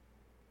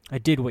 "I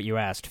did what you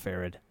asked,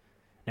 Farid.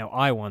 Now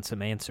I want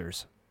some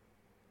answers."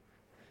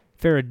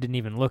 Farid didn't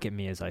even look at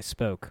me as I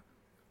spoke.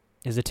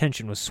 His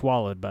attention was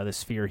swallowed by the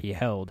sphere he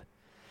held.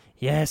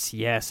 Yes,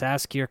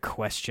 ask your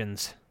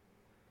questions."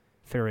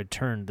 Farid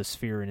turned the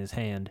sphere in his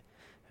hand.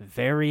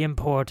 "Very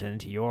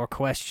important, your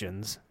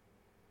questions."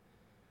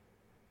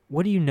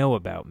 "What do you know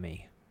about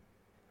me?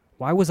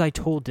 Why was I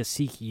told to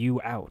seek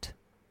you out?"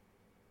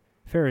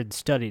 Farid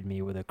studied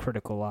me with a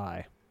critical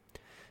eye.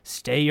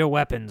 "Stay your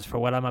weapons for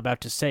what I'm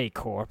about to say,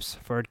 corpse,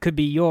 for it could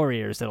be your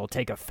ears that'll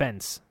take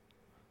offense."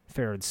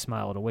 Farid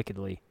smiled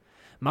wickedly.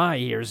 "My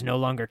ears no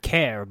longer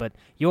care, but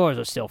yours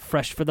are still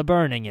fresh for the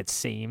burning, it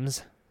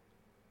seems."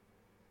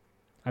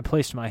 I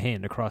placed my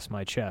hand across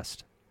my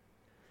chest.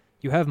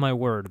 "You have my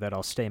word that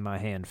I'll stay my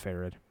hand,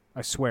 Farid.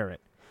 I swear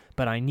it.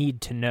 But I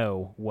need to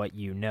know what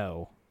you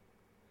know."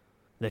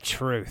 "The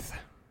truth."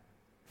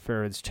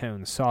 Farid's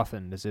tone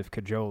softened as if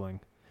cajoling.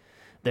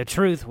 "The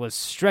truth was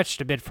stretched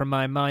a bit from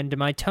my mind to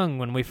my tongue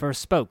when we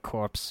first spoke,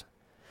 corpse.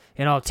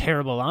 In all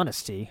terrible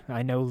honesty,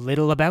 I know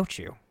little about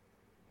you."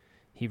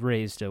 He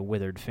raised a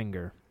withered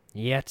finger.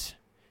 "Yet,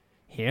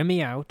 hear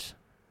me out."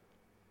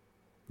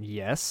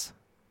 "Yes?"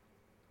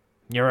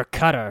 "You're a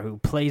cutter who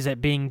plays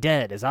at being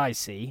dead, as I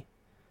see."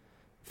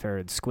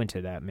 Farid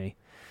squinted at me.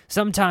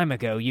 "Some time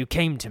ago you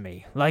came to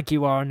me, like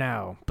you are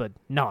now, but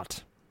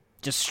not.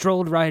 Just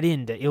strolled right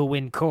into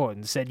Illwind Court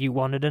and said you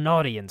wanted an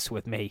audience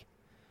with me."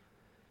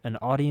 "An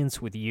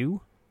audience with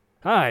you?"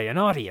 "Aye, an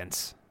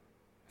audience."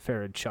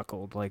 Farid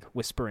chuckled, like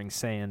whispering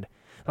sand.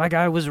 "Like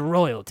I was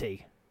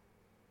royalty."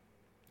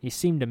 He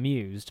seemed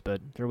amused,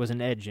 but there was an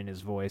edge in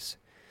his voice.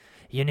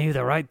 "You knew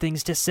the right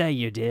things to say,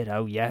 you did,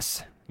 oh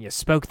yes. You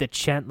spoke the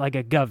chant like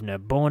a governor,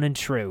 born and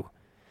true.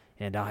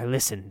 And I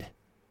listened."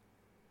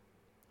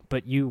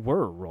 "But you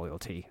were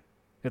royalty.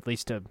 At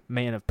least a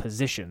man of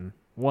position,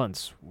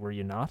 once, were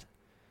you not?"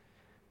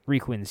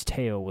 Requin's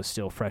tale was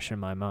still fresh in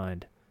my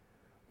mind.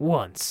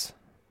 "Once,"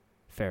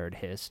 Farid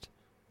hissed.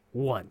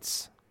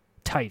 "Once.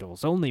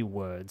 Titles, only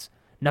words.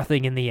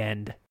 Nothing in the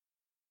end."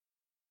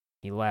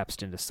 He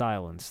lapsed into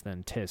silence,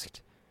 then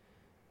tisked.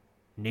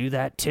 "Knew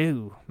that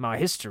too, my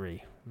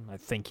history. I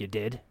think you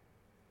did."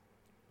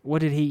 "What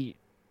did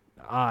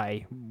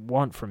I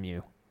want from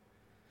you?"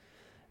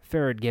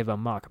 Farid gave a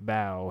mock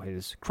bow,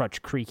 his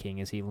crutch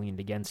creaking as he leaned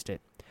against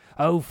it.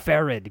 "Oh,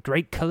 Farid,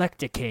 great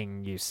collector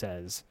king, you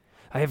says.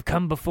 I have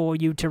come before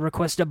you to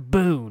request a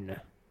boon."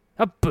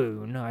 "A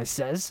boon," I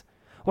says.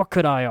 "What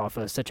could I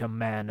offer such a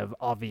man of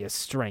obvious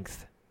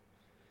strength?"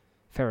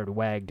 Ferret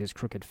wagged his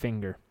crooked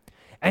finger.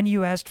 "And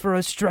you asked for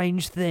a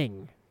strange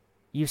thing.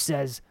 You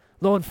says,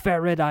 'Lord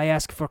Ferret, I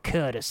ask for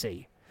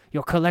courtesy.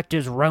 Your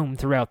collectors roam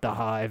throughout the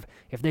hive.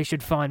 If they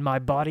should find my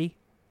body,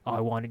 I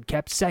want it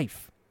kept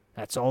safe.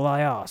 That's all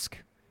I ask.'"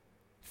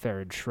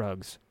 Ferret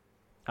shrugs.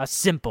 "A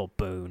simple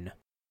boon."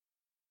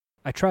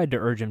 I tried to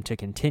urge him to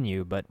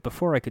continue, but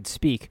before I could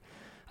speak,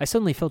 I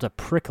suddenly felt a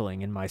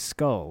prickling in my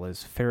skull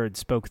as Ferret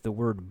spoke the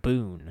word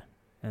boon,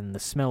 and the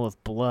smell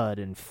of blood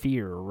and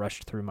fear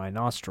rushed through my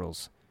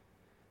nostrils.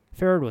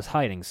 Ferret was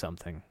hiding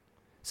something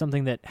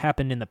that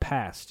happened in the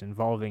past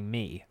involving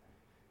me,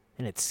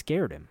 and it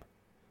scared him.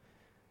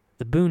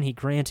 The boon he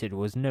granted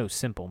was no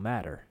simple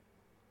matter.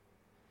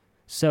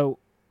 "So,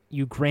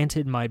 you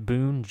granted my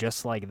boon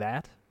just like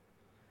that?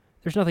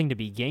 There's nothing to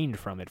be gained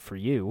from it for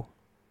you.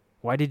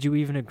 Why did you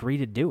even agree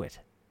to do it?"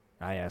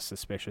 I asked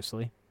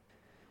suspiciously.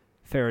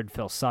 Ferret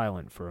fell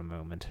silent for a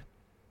moment.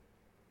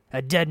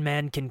 "A dead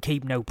man can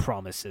keep no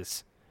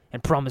promises,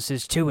 and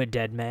promises to a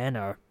dead man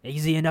are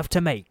easy enough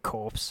to make,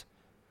 corpse."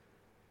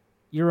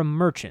 "You're a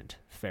merchant,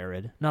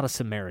 Ferret, not a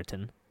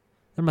Samaritan.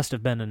 There must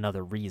have been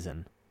another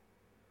reason."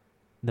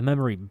 The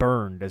memory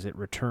burned as it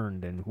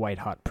returned in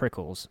white-hot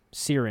prickles,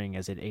 searing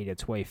as it ate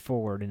its way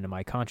forward into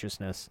my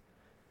consciousness.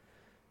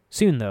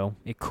 Soon, though,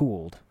 it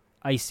cooled,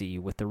 icy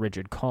with the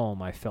rigid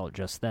calm I felt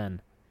just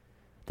then.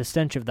 The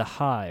stench of the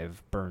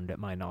hive burned at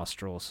my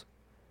nostrils.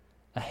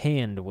 A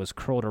hand was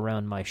curled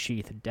around my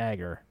sheathed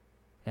dagger,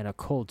 and a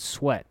cold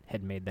sweat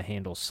had made the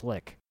handle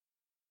slick.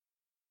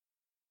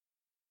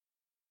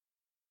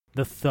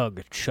 The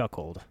thug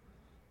chuckled.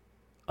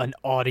 "An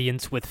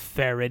audience with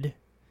Ferret?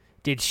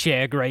 Did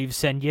Sharegrave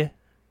send you?"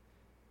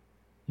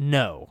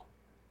 "No,"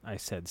 I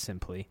said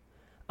simply.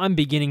 "I'm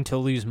beginning to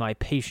lose my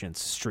patience,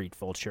 street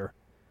vulture.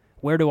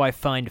 Where do I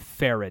find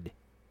Ferret?"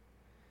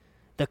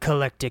 "The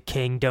Collector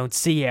King don't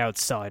see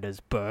outsiders,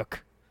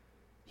 Burke."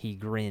 He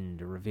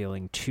grinned,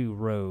 revealing 2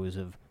 rows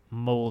of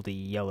moldy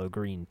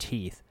yellow-green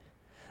teeth.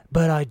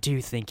 "But I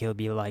do think he'll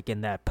be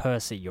liking that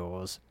purse of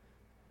yours."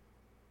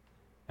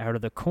 Out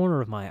of the corner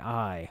of my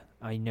eye,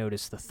 I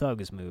noticed the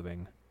thugs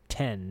moving.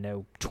 10,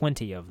 no,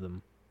 20 of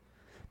them.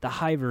 The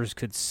hivers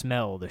could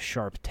smell the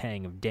sharp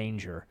tang of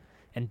danger,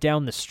 and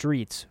down the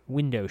streets,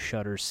 window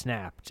shutters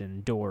snapped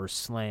and doors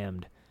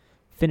slammed,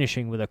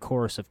 finishing with a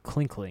chorus of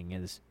clinkling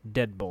as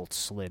deadbolts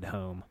slid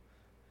home.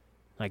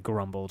 I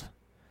grumbled.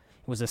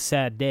 It was a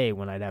sad day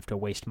when I'd have to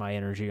waste my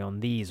energy on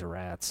these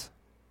rats.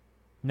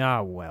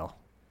 Ah, well.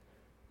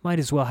 Might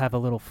as well have a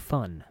little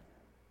fun.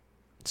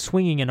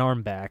 Swinging an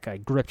arm back, I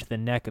gripped the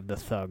neck of the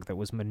thug that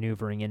was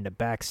maneuvering in to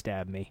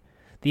backstab me,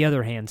 the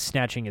other hand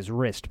snatching his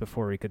wrist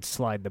before he could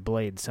slide the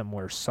blade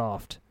somewhere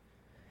soft.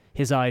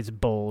 His eyes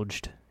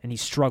bulged, and he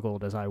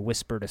struggled as I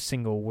whispered a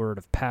single word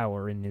of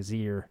power in his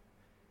ear.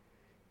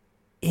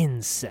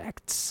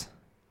 "Insects."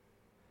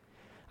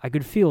 I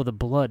could feel the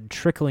blood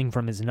trickling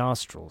from his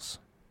nostrils,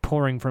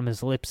 pouring from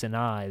his lips and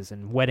eyes,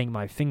 and wetting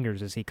my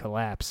fingers as he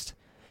collapsed,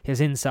 his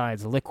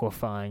insides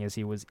liquefying as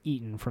he was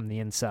eaten from the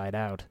inside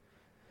out.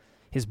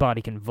 His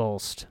body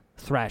convulsed,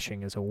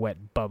 thrashing as a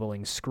wet,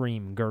 bubbling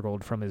scream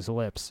gurgled from his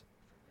lips.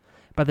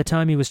 By the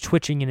time he was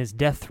twitching in his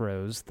death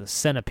throes, the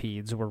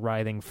centipedes were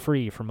writhing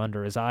free from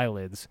under his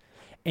eyelids,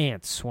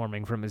 ants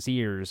swarming from his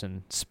ears,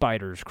 and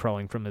spiders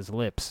crawling from his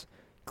lips,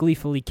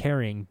 gleefully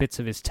carrying bits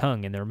of his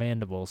tongue in their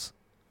mandibles.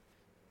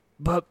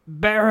 "But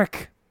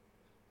Barrack!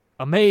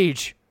 A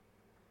mage!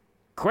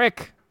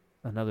 Quick!"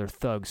 another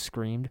thug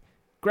screamed.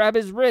 "Grab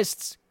his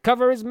wrists!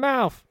 Cover his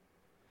mouth!"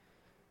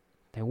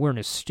 They weren't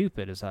as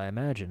stupid as I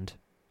imagined.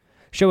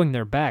 Showing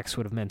their backs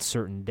would have meant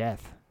certain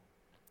death.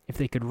 If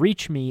they could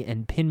reach me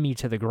and pin me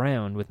to the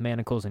ground with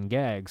manacles and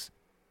gags,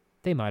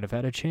 they might have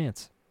had a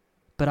chance.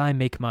 But I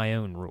make my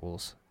own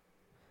rules.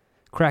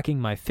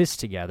 Cracking my fists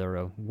together,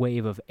 a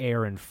wave of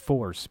air and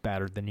force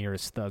battered the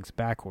nearest thugs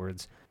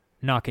backwards,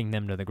 knocking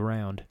them to the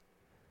ground.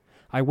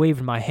 I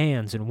waved my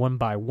hands, and one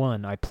by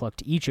one I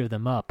plucked each of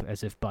them up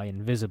as if by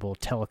invisible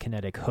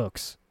telekinetic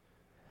hooks.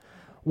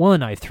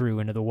 One I threw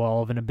into the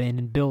wall of an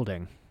abandoned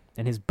building,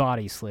 and his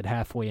body slid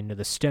halfway into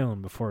the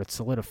stone before it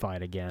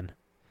solidified again.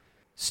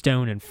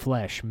 Stone and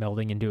flesh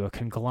melding into a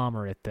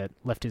conglomerate that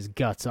left his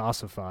guts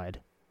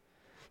ossified.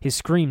 His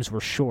screams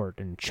were short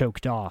and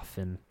choked off,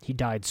 and he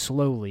died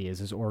slowly as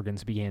his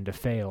organs began to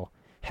fail,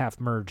 half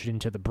merged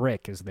into the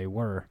brick as they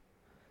were.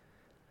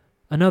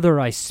 Another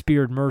I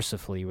speared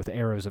mercifully with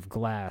arrows of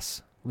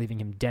glass, leaving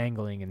him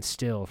dangling and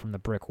still from the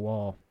brick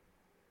wall.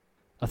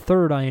 A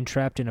third I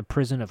entrapped in a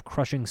prison of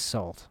crushing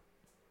salt.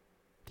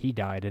 He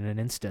died in an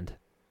instant.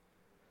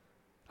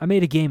 I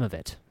made a game of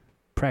it,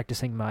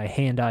 practicing my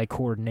hand-eye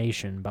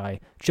coordination by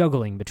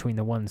juggling between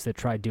the ones that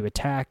tried to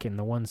attack and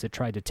the ones that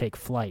tried to take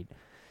flight,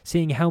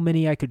 seeing how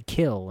many I could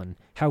kill and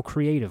how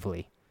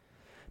creatively.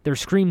 Their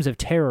screams of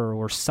terror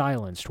were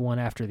silenced one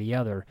after the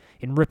other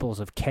in ripples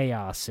of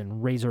chaos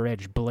and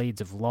razor-edged blades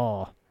of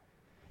law.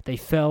 They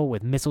fell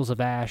with missiles of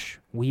ash,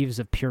 weaves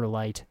of pure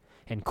light,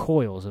 and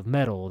coils of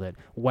metal that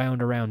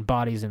wound around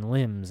bodies and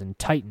limbs and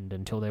tightened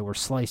until they were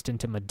sliced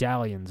into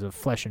medallions of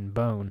flesh and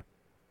bone.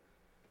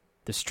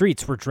 The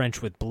streets were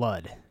drenched with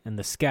blood, and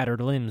the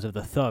scattered limbs of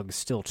the thugs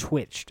still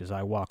twitched as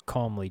I walked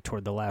calmly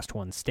toward the last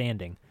one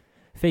standing,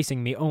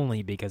 facing me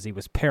only because he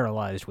was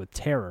paralyzed with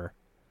terror.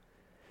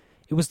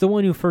 It was the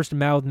one who first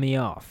mouthed me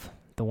off,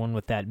 the one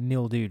with that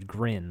mildewed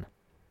grin.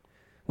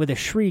 With a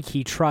shriek,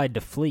 he tried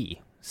to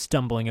flee,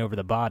 stumbling over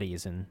the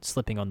bodies and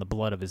slipping on the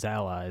blood of his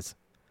allies.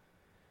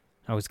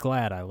 I was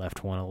glad I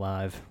left one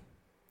alive.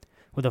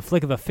 With a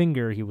flick of a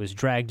finger, he was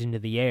dragged into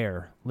the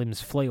air,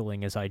 limbs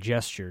flailing as I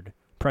gestured,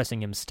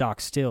 pressing him stock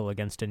still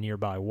against a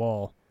nearby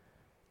wall.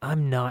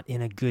 "I'm not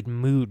in a good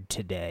mood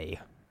today,"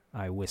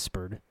 I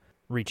whispered,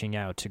 reaching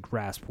out to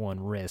grasp one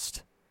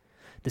wrist.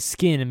 The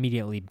skin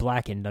immediately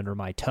blackened under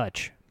my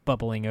touch,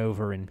 bubbling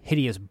over in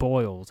hideous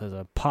boils as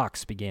a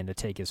pox began to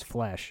take his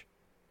flesh.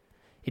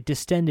 It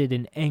distended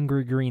in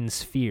angry green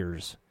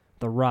spheres,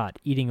 the rot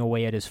eating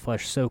away at his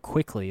flesh so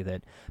quickly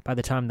that by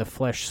the time the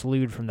flesh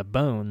slewed from the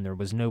bone, there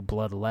was no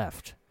blood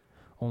left,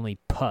 only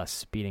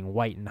pus beating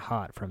white and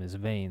hot from his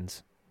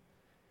veins.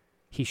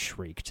 He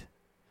shrieked.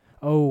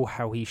 Oh,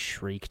 how he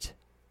shrieked.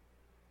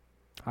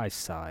 I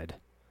sighed.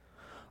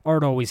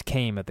 Art always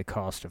came at the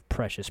cost of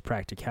precious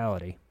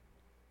practicality.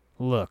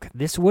 "Look,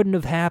 this wouldn't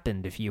have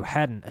happened if you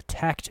hadn't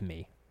attacked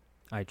me,"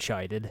 I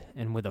chided,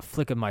 and with a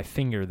flick of my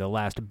finger the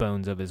last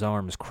bones of his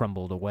arms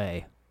crumbled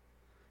away.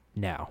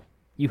 "Now,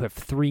 you have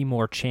 3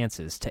 more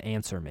chances to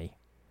answer me.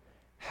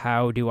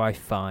 How do I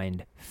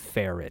find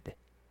Ferid?"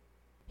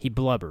 He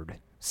blubbered,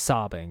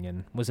 sobbing,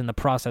 and was in the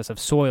process of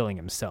soiling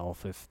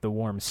himself, if the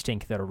warm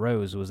stink that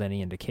arose was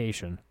any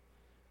indication.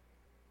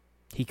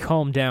 He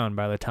calmed down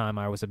by the time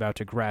I was about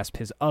to grasp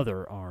his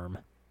other arm.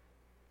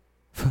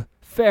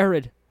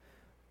 "Ferid!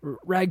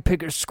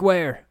 Ragpicker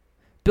Square.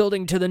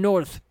 Building to the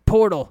north.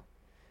 Portal.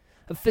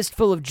 A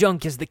fistful of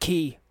junk is the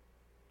key,"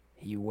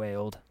 he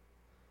wailed.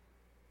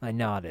 I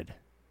nodded.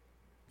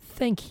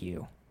 "Thank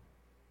you."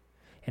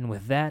 And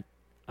with that,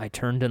 I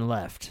turned and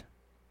left.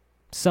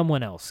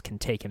 Someone else can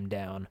take him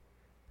down.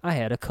 I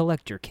had a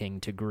Collector King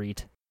to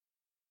greet.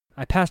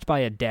 I passed by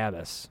a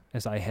Dabus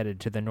as I headed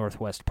to the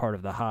northwest part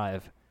of the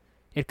hive.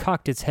 It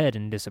cocked its head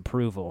in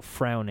disapproval,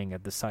 frowning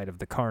at the sight of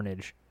the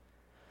carnage.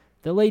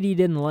 The lady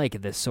didn't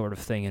like this sort of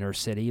thing in her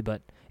city,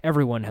 but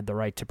everyone had the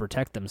right to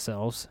protect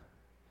themselves.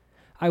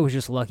 I was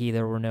just lucky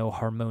there were no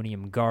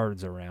Harmonium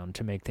guards around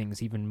to make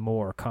things even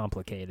more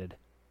complicated.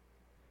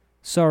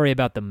 "Sorry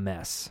about the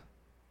mess,"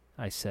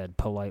 I said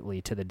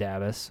politely to the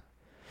Dabus.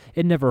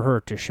 It never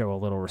hurt to show a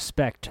little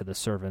respect to the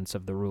servants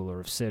of the ruler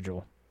of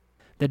Sigil.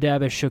 The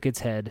Dabus shook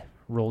its head,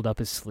 rolled up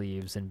his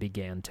sleeves, and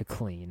began to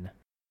clean.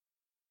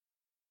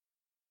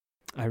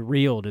 I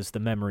reeled as the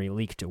memory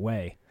leaked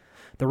away,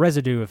 the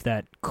residue of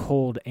that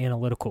cold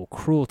analytical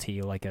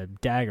cruelty like a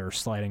dagger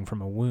sliding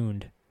from a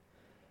wound.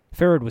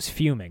 Ferid was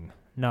fuming,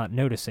 not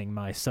noticing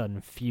my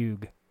sudden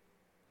fugue.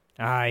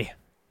 "Aye."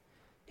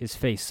 His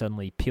face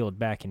suddenly peeled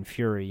back in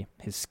fury,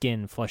 his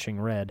skin flushing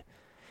red.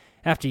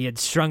 "After you'd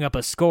strung up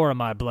a score of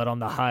my blood on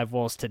the hive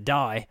walls to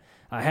die,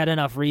 I had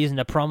enough reason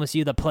to promise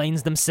you the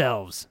plains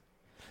themselves.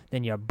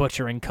 Then your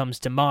butchering comes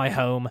to my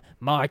home,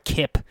 my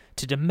kip,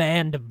 to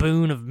demand a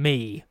boon of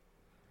me."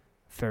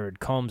 Ferid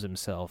calms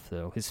himself,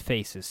 though his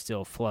face is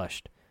still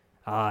flushed.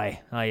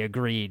 "Aye, I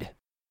agreed."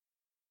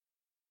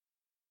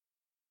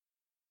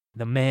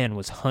 The man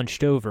was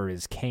hunched over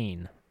his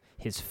cane,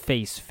 his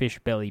face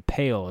fish-belly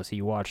pale as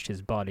he watched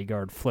his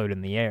bodyguard float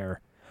in the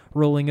air,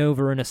 rolling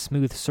over in a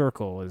smooth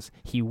circle as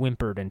he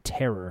whimpered in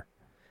terror.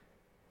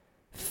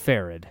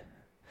 "Ferid,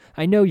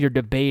 I know you're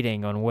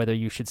debating on whether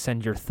you should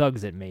send your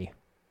thugs at me.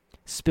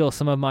 Spill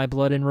some of my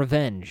blood in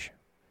revenge.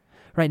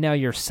 Right now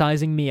you're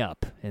sizing me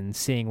up and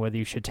seeing whether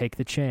you should take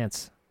the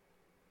chance."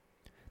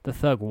 The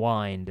thug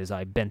whined as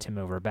I bent him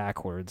over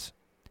backwards.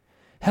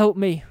 "Help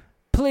me!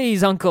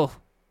 Please, uncle!"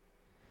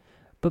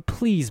 "But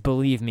please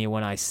believe me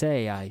when I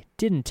say I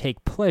didn't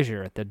take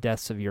pleasure at the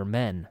deaths of your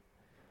men.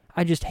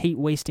 I just hate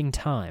wasting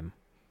time,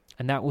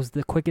 and that was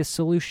the quickest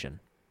solution.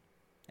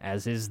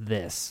 As is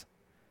this."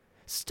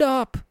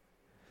 "Stop!"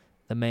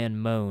 the man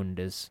moaned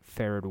as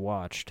Ferid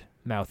watched,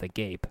 mouth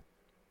agape.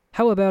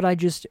 "How about I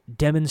just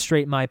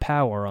demonstrate my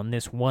power on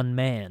this one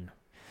man?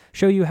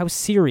 Show you how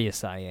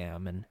serious I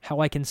am, and how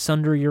I can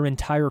sunder your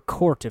entire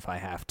court if I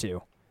have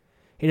to.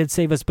 It'd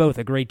save us both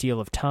a great deal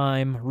of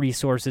time,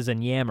 resources,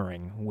 and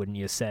yammering, wouldn't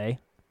you say?"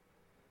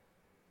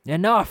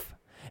 "Enough!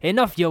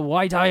 Enough, you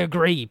white! I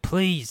agree!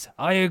 Please,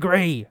 I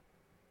agree!"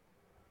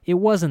 It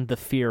wasn't the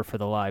fear for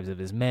the lives of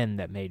his men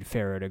that made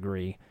Ferid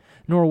agree,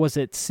 nor was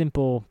it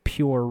simple,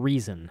 pure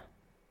reason.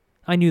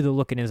 I knew the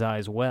look in his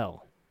eyes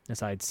well,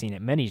 as I'd seen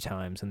it many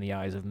times in the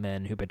eyes of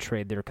men who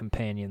betrayed their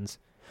companions,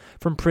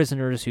 from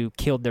prisoners who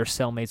killed their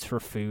cellmates for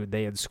food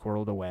they had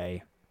squirreled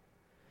away.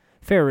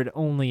 Ferid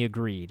only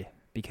agreed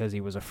because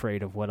he was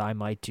afraid of what I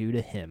might do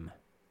to him.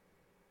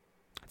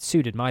 It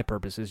suited my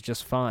purposes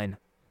just fine.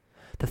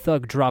 The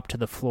thug dropped to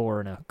the floor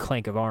in a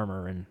clank of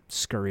armor and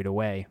scurried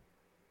away.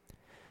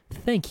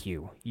 "Thank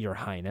you, Your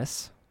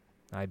Highness,"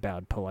 I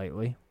bowed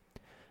politely.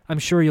 "I'm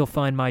sure you'll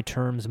find my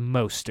terms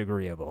most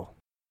agreeable."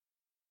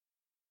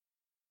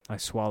 I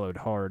swallowed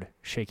hard,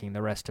 shaking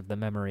the rest of the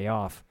memory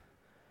off.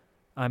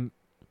 I'm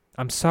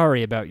I'm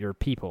sorry about your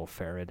people,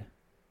 Farid.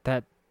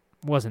 That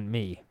wasn't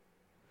me.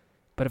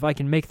 But if I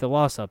can make the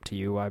loss up to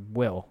you, I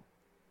will.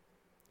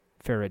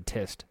 Farid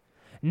hissed.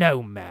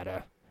 No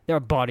matter. Their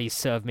bodies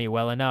serve me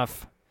well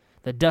enough.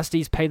 The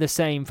Dusties pay the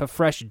same for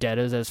fresh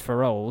debtors as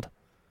for old.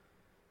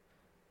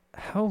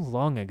 How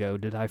long ago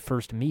did I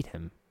first meet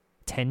him?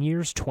 10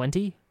 years?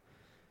 20?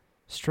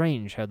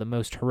 Strange how the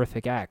most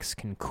horrific acts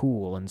can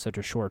cool in such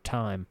a short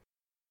time.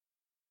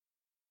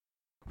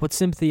 What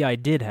sympathy I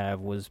did have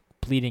was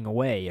bleeding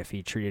away if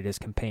he treated his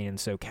companion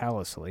so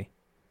callously.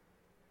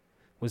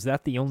 Was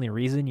that the only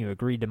reason you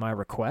agreed to my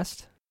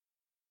request?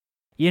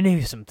 You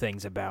knew some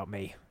things about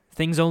me.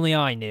 Things only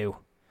I knew.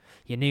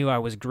 You knew I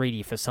was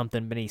greedy for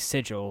something beneath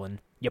Sigil,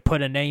 and you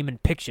put a name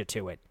and picture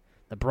to it.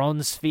 The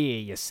Bronze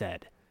Sphere, you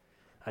said.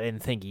 I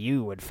didn't think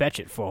you would fetch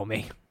it for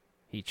me.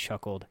 He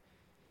chuckled.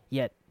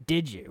 Yet,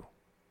 did you?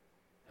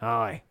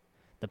 Aye.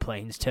 The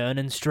planes turn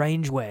in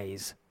strange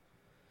ways.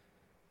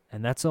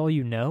 And that's all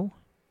you know?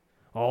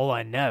 All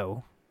I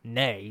know.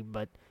 Nay,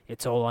 but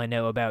it's all I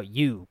know about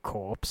you,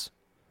 corpse.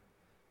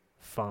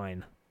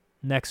 Fine.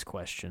 Next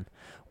question.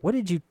 What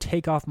did you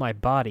take off my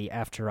body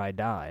after I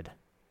died?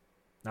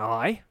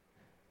 I?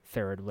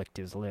 Farid licked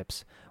his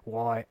lips.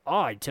 Why,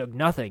 I took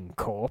nothing,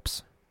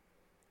 corpse.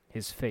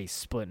 His face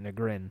split in a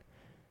grin.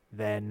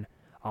 Then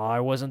I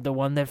wasn't the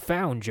one that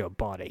found your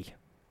body.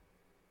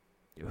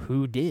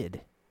 Who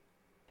did?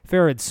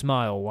 Farid's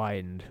smile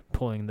widened,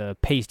 pulling the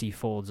pasty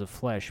folds of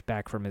flesh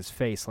back from his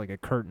face like a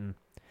curtain.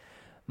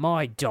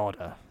 My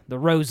daughter, the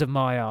rose of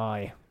my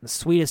eye, the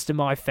sweetest of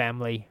my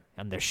family,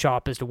 and the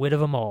sharpest wit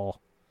of 'em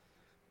all.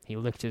 He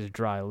licked his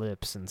dry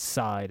lips and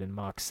sighed in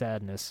mock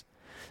sadness.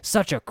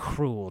 Such a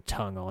cruel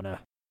tongue on her.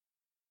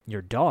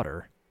 Your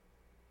daughter?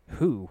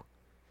 Who?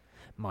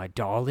 My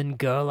darling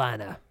girl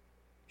Anna.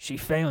 She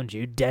found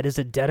you dead as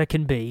a debtor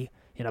can be,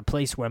 in a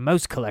place where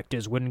most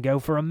collectors wouldn't go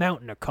for a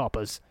mountain of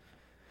coppers.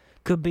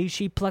 Could be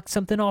she plucked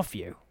something off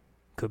you.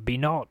 Could be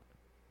not.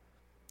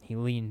 He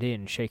leaned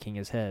in, shaking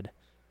his head.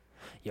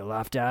 You'll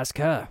have to ask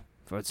her,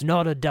 for it's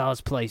not a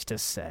Dar's place to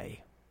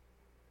say.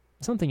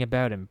 Something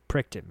about him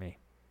pricked at me.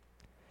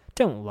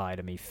 Don't lie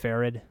to me,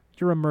 Farid.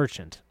 You're a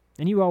merchant,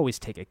 and you always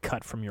take a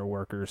cut from your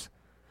workers.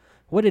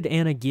 What did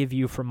Anna give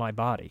you for my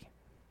body?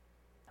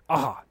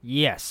 Ah,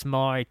 yes,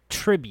 my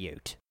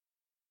tribute.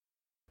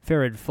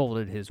 Farid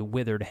folded his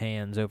withered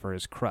hands over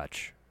his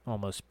crutch,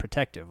 almost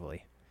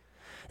protectively.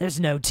 There's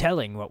no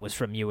telling what was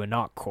from you and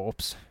not,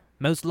 corpse.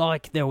 Most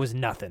like there was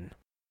nothing.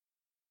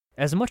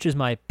 As much as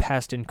my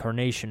past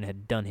incarnation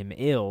had done him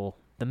ill,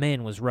 the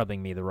man was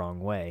rubbing me the wrong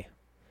way.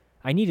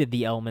 I needed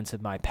the elements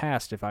of my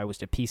past if I was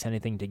to piece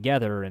anything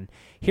together, and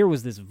here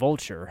was this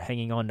vulture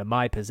hanging on to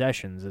my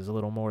possessions as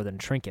little more than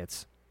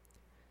trinkets.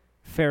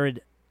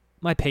 Farid,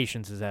 my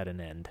patience is at an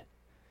end.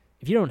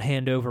 If you don't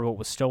hand over what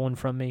was stolen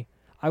from me,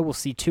 I will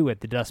see to it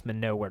the dustmen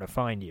know where to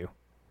find you.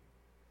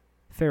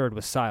 Farid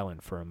was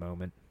silent for a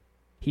moment.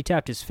 He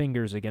tapped his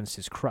fingers against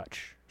his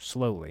crutch,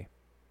 slowly.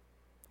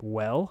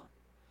 Well?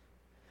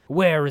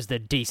 Where is the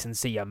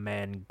decency of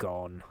man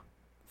gone?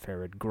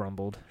 Farid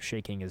grumbled,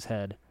 shaking his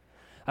head.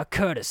 A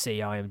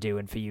courtesy I am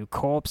doing for you,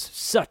 corpse,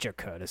 such a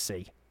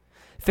courtesy.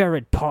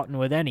 Farid parting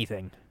with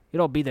anything.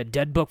 It'll be the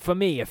dead book for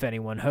me if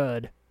anyone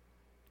heard.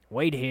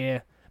 Wait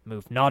here,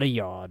 move not a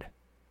yard.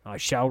 I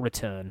shall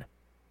return.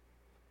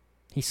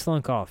 He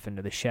slunk off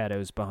into the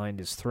shadows behind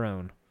his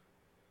throne.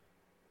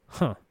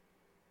 Huh.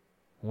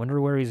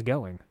 Wonder where he's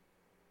going.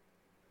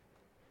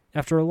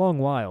 After a long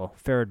while,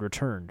 Farid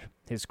returned,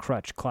 his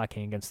crutch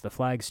clacking against the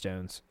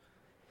flagstones.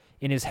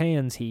 In his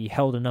hands he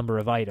held a number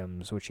of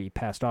items, which he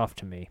passed off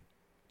to me.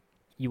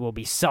 You will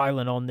be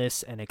silent on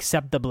this and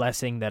accept the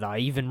blessing that I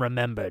even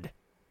remembered.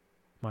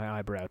 My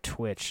eyebrow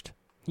twitched.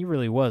 He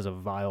really was a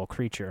vile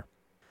creature.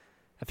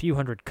 A few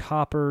hundred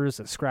coppers,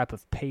 a scrap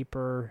of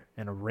paper,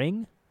 and a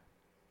ring?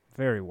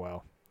 Very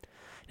well.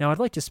 Now I'd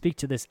like to speak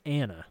to this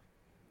Anna.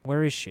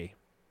 Where is she?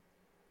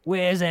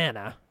 Where's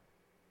Anna?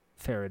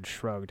 Farid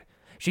shrugged.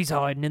 She's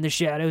hiding in the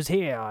shadows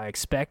here, I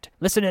expect,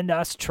 listening to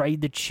us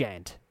trade the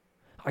chant.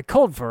 I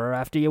called for her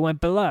after you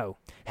went below.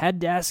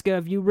 Had to ask her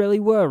if you really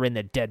were in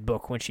the dead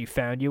book when she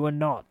found you or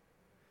not.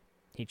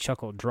 He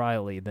chuckled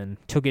dryly, then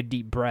took a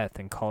deep breath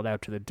and called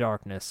out to the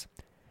darkness.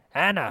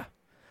 Anna!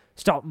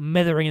 Stop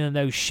mithering in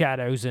those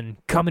shadows and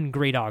come and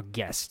greet our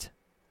guest.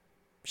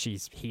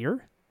 She's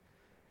here?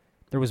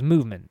 There was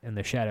movement in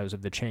the shadows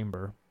of the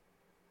chamber.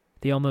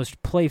 The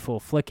almost playful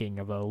flicking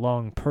of a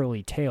long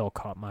pearly tail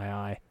caught my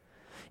eye,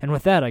 and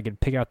with that I could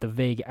pick out the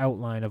vague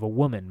outline of a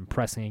woman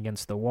pressing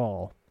against the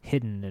wall,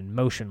 hidden and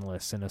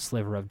motionless in a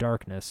sliver of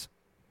darkness.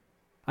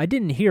 I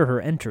didn't hear her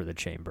enter the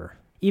chamber,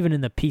 even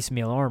in the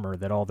piecemeal armor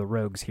that all the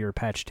rogues here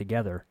patched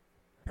together.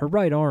 Her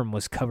right arm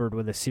was covered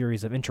with a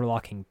series of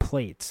interlocking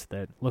plates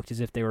that looked as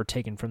if they were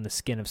taken from the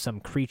skin of some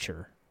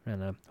creature,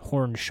 and a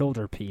horned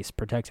shoulder piece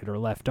protected her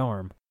left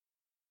arm.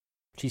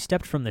 She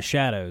stepped from the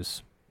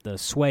shadows. The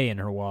sway in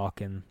her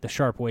walk and the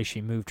sharp way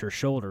she moved her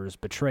shoulders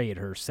betrayed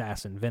her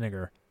sass and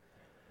vinegar.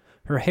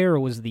 Her hair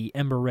was the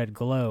ember-red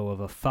glow of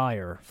a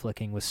fire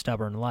flicking with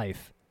stubborn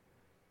life.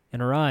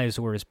 and her eyes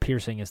were as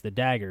piercing as the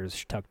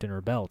daggers tucked in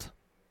her belt.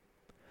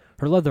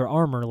 Her leather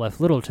armor left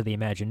little to the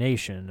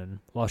imagination, and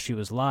while she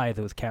was lithe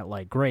with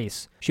cat-like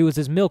grace, she was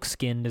as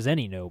milk-skinned as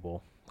any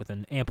noble, with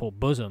an ample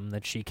bosom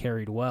that she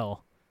carried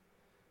well.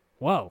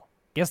 "Whoa,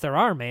 guess there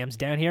are mams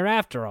down here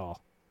after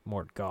all,"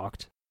 Mort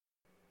gawked.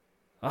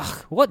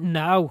 "Ugh, what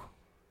now?"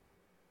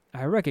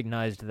 I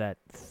recognized that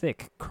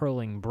thick,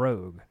 curling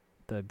brogue,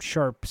 the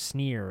sharp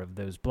sneer of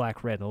those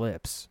black-red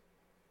lips.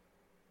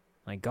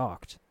 I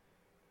gawked.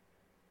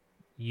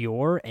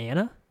 "You're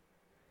Anna?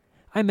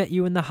 I met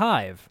you in the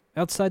Hive,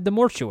 outside the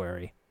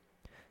mortuary.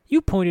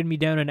 You pointed me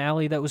down an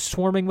alley that was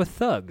swarming with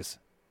thugs."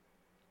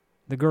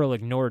 The girl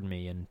ignored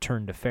me and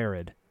turned to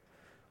Farid.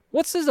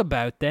 "What's this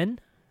about, then?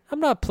 I'm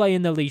not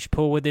playing the leash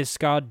pull with this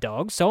scarred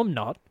dog, so I'm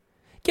not.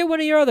 Get one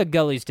of your other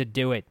gullies to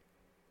do it.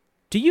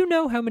 Do you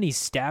know how many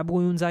stab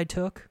wounds I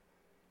took?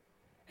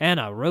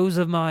 Anna, rose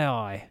of my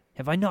eye,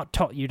 have I not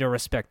taught you to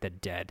respect the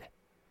dead?"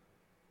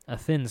 A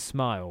thin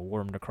smile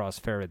wormed across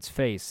Farid's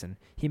face, and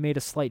he made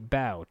a slight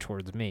bow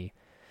towards me.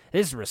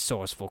 "This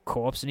resourceful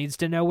corpse needs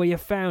to know where you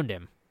found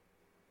him."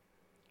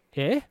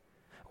 "Eh?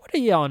 What are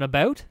you on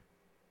about?"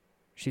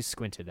 She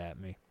squinted at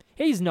me.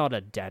 "He's not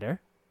a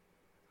debtor."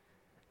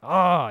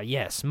 "Ah,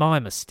 yes, my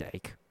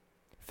mistake."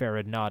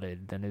 Farid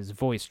nodded, then his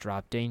voice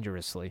dropped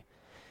dangerously.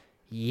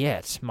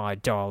 "Yet, my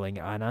darling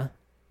Anna,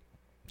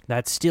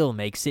 that still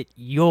makes it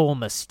your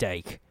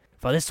mistake,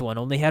 for this one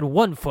only had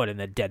one foot in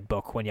the dead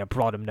book when you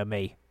brought him to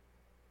me."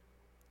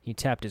 He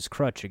tapped his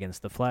crutch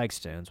against the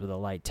flagstones with a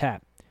light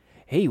tap.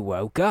 "He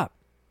woke up,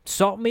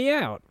 sought me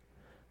out.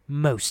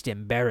 Most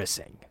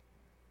embarrassing."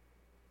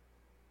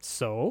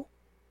 "So?"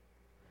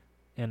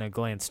 Anna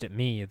glanced at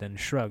me, then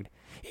shrugged.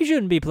 "He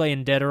shouldn't be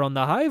playing deader on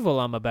the Hive while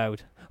I'm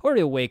about, or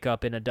he'll wake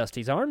up in a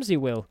Dusty's arms, he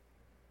will."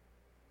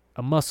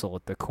 A muscle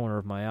at the corner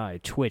of my eye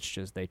twitched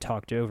as they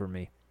talked over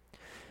me.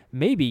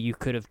 "Maybe you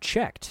could have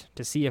checked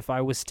to see if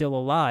I was still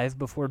alive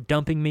before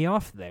dumping me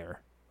off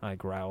there," I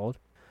growled.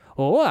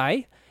 "Oh,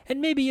 aye,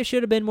 and maybe you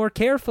should have been more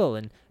careful,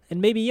 and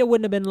maybe you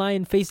wouldn't have been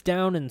lying face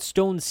down in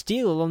stone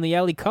steel on the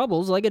alley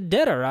cobbles like a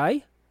deader,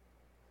 aye?"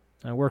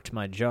 I worked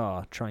my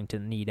jaw, trying to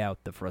knead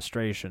out the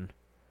frustration.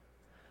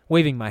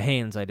 Waving my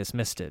hands, I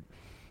dismissed it.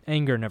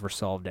 Anger never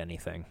solved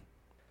anything.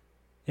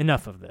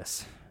 "Enough of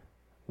this.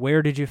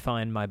 Where did you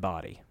find my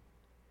body?"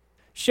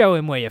 "Show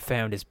him where you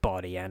found his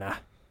body, Anna."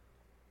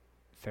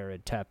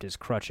 Farid tapped his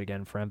crutch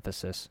again for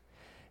emphasis.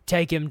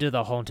 "Take him to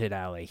the haunted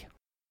alley."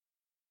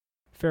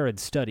 Farid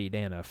studied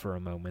Anna for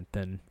a moment,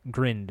 then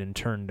grinned and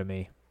turned to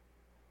me.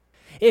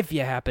 "If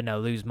you happen to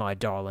lose my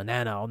darling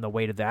Anna on the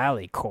way to the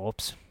alley,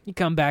 corpse, you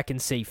come back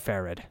and see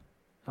Farid.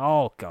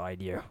 I'll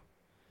guide you."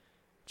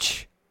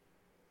 "Tch!"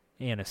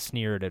 Anna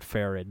sneered at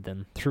Farid,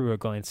 then threw a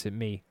glance at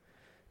me.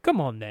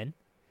 "Come on, then,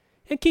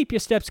 and keep your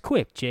steps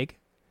quick, Jig.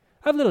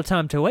 I've little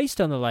time to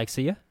waste on the likes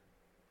of you."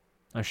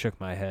 I shook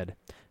my head.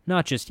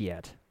 "Not just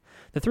yet.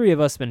 The three of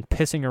us have been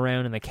pissing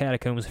around in the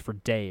catacombs for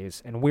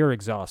days, and we're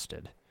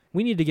exhausted.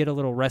 We need to get a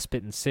little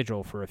respite and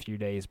sigil for a few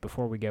days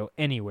before we go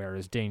anywhere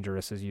as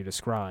dangerous as you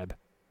describe."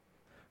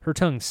 Her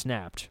tongue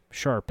snapped,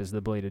 sharp as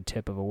the bladed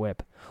tip of a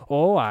whip.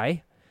 "Oh,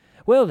 aye.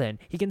 Well, then,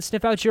 you can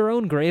sniff out your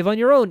own grave on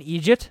your own,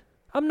 Egypt.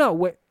 I'm not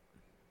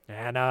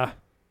Anna."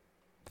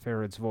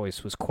 Farid's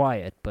voice was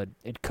quiet, but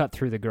it cut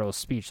through the girl's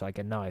speech like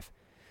a knife.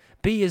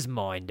 "Be his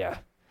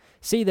minder.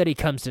 See that he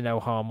comes to no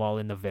harm while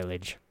in the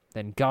village.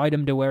 Then guide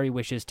him to where he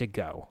wishes to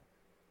go."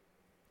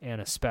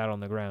 Anna spat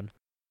on the ground.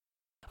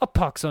 "A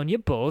pox on you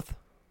both."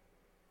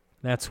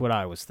 "That's what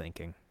I was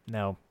thinking.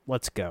 Now,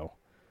 let's go,"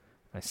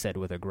 I said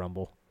with a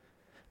grumble.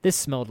 This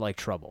smelled like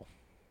trouble.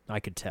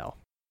 I could tell.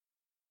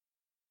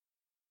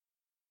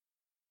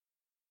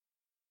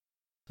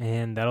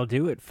 And that'll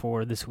do it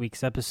for this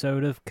week's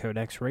episode of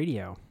Codex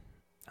Radio.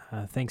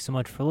 Thanks so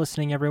much for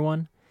listening,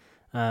 everyone.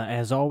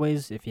 As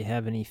always, if you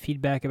have any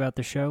feedback about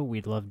the show,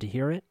 we'd love to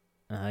hear it.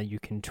 You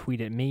can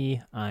tweet at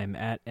me. I'm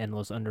at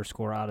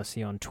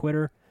endless_odyssey on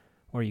Twitter.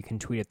 Or you can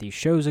tweet at the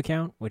show's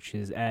account, which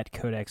is at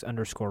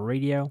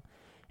codex_radio.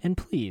 And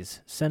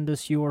please send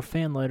us your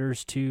fan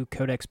letters to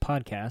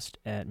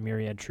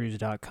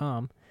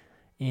codexpodcast@myriadtruths.com.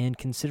 And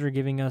consider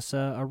giving us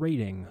a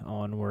rating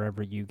on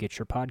wherever you get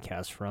your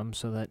podcast from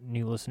so that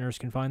new listeners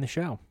can find the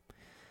show.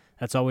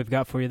 That's all we've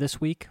got for you this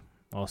week.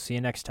 I'll see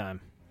you next time.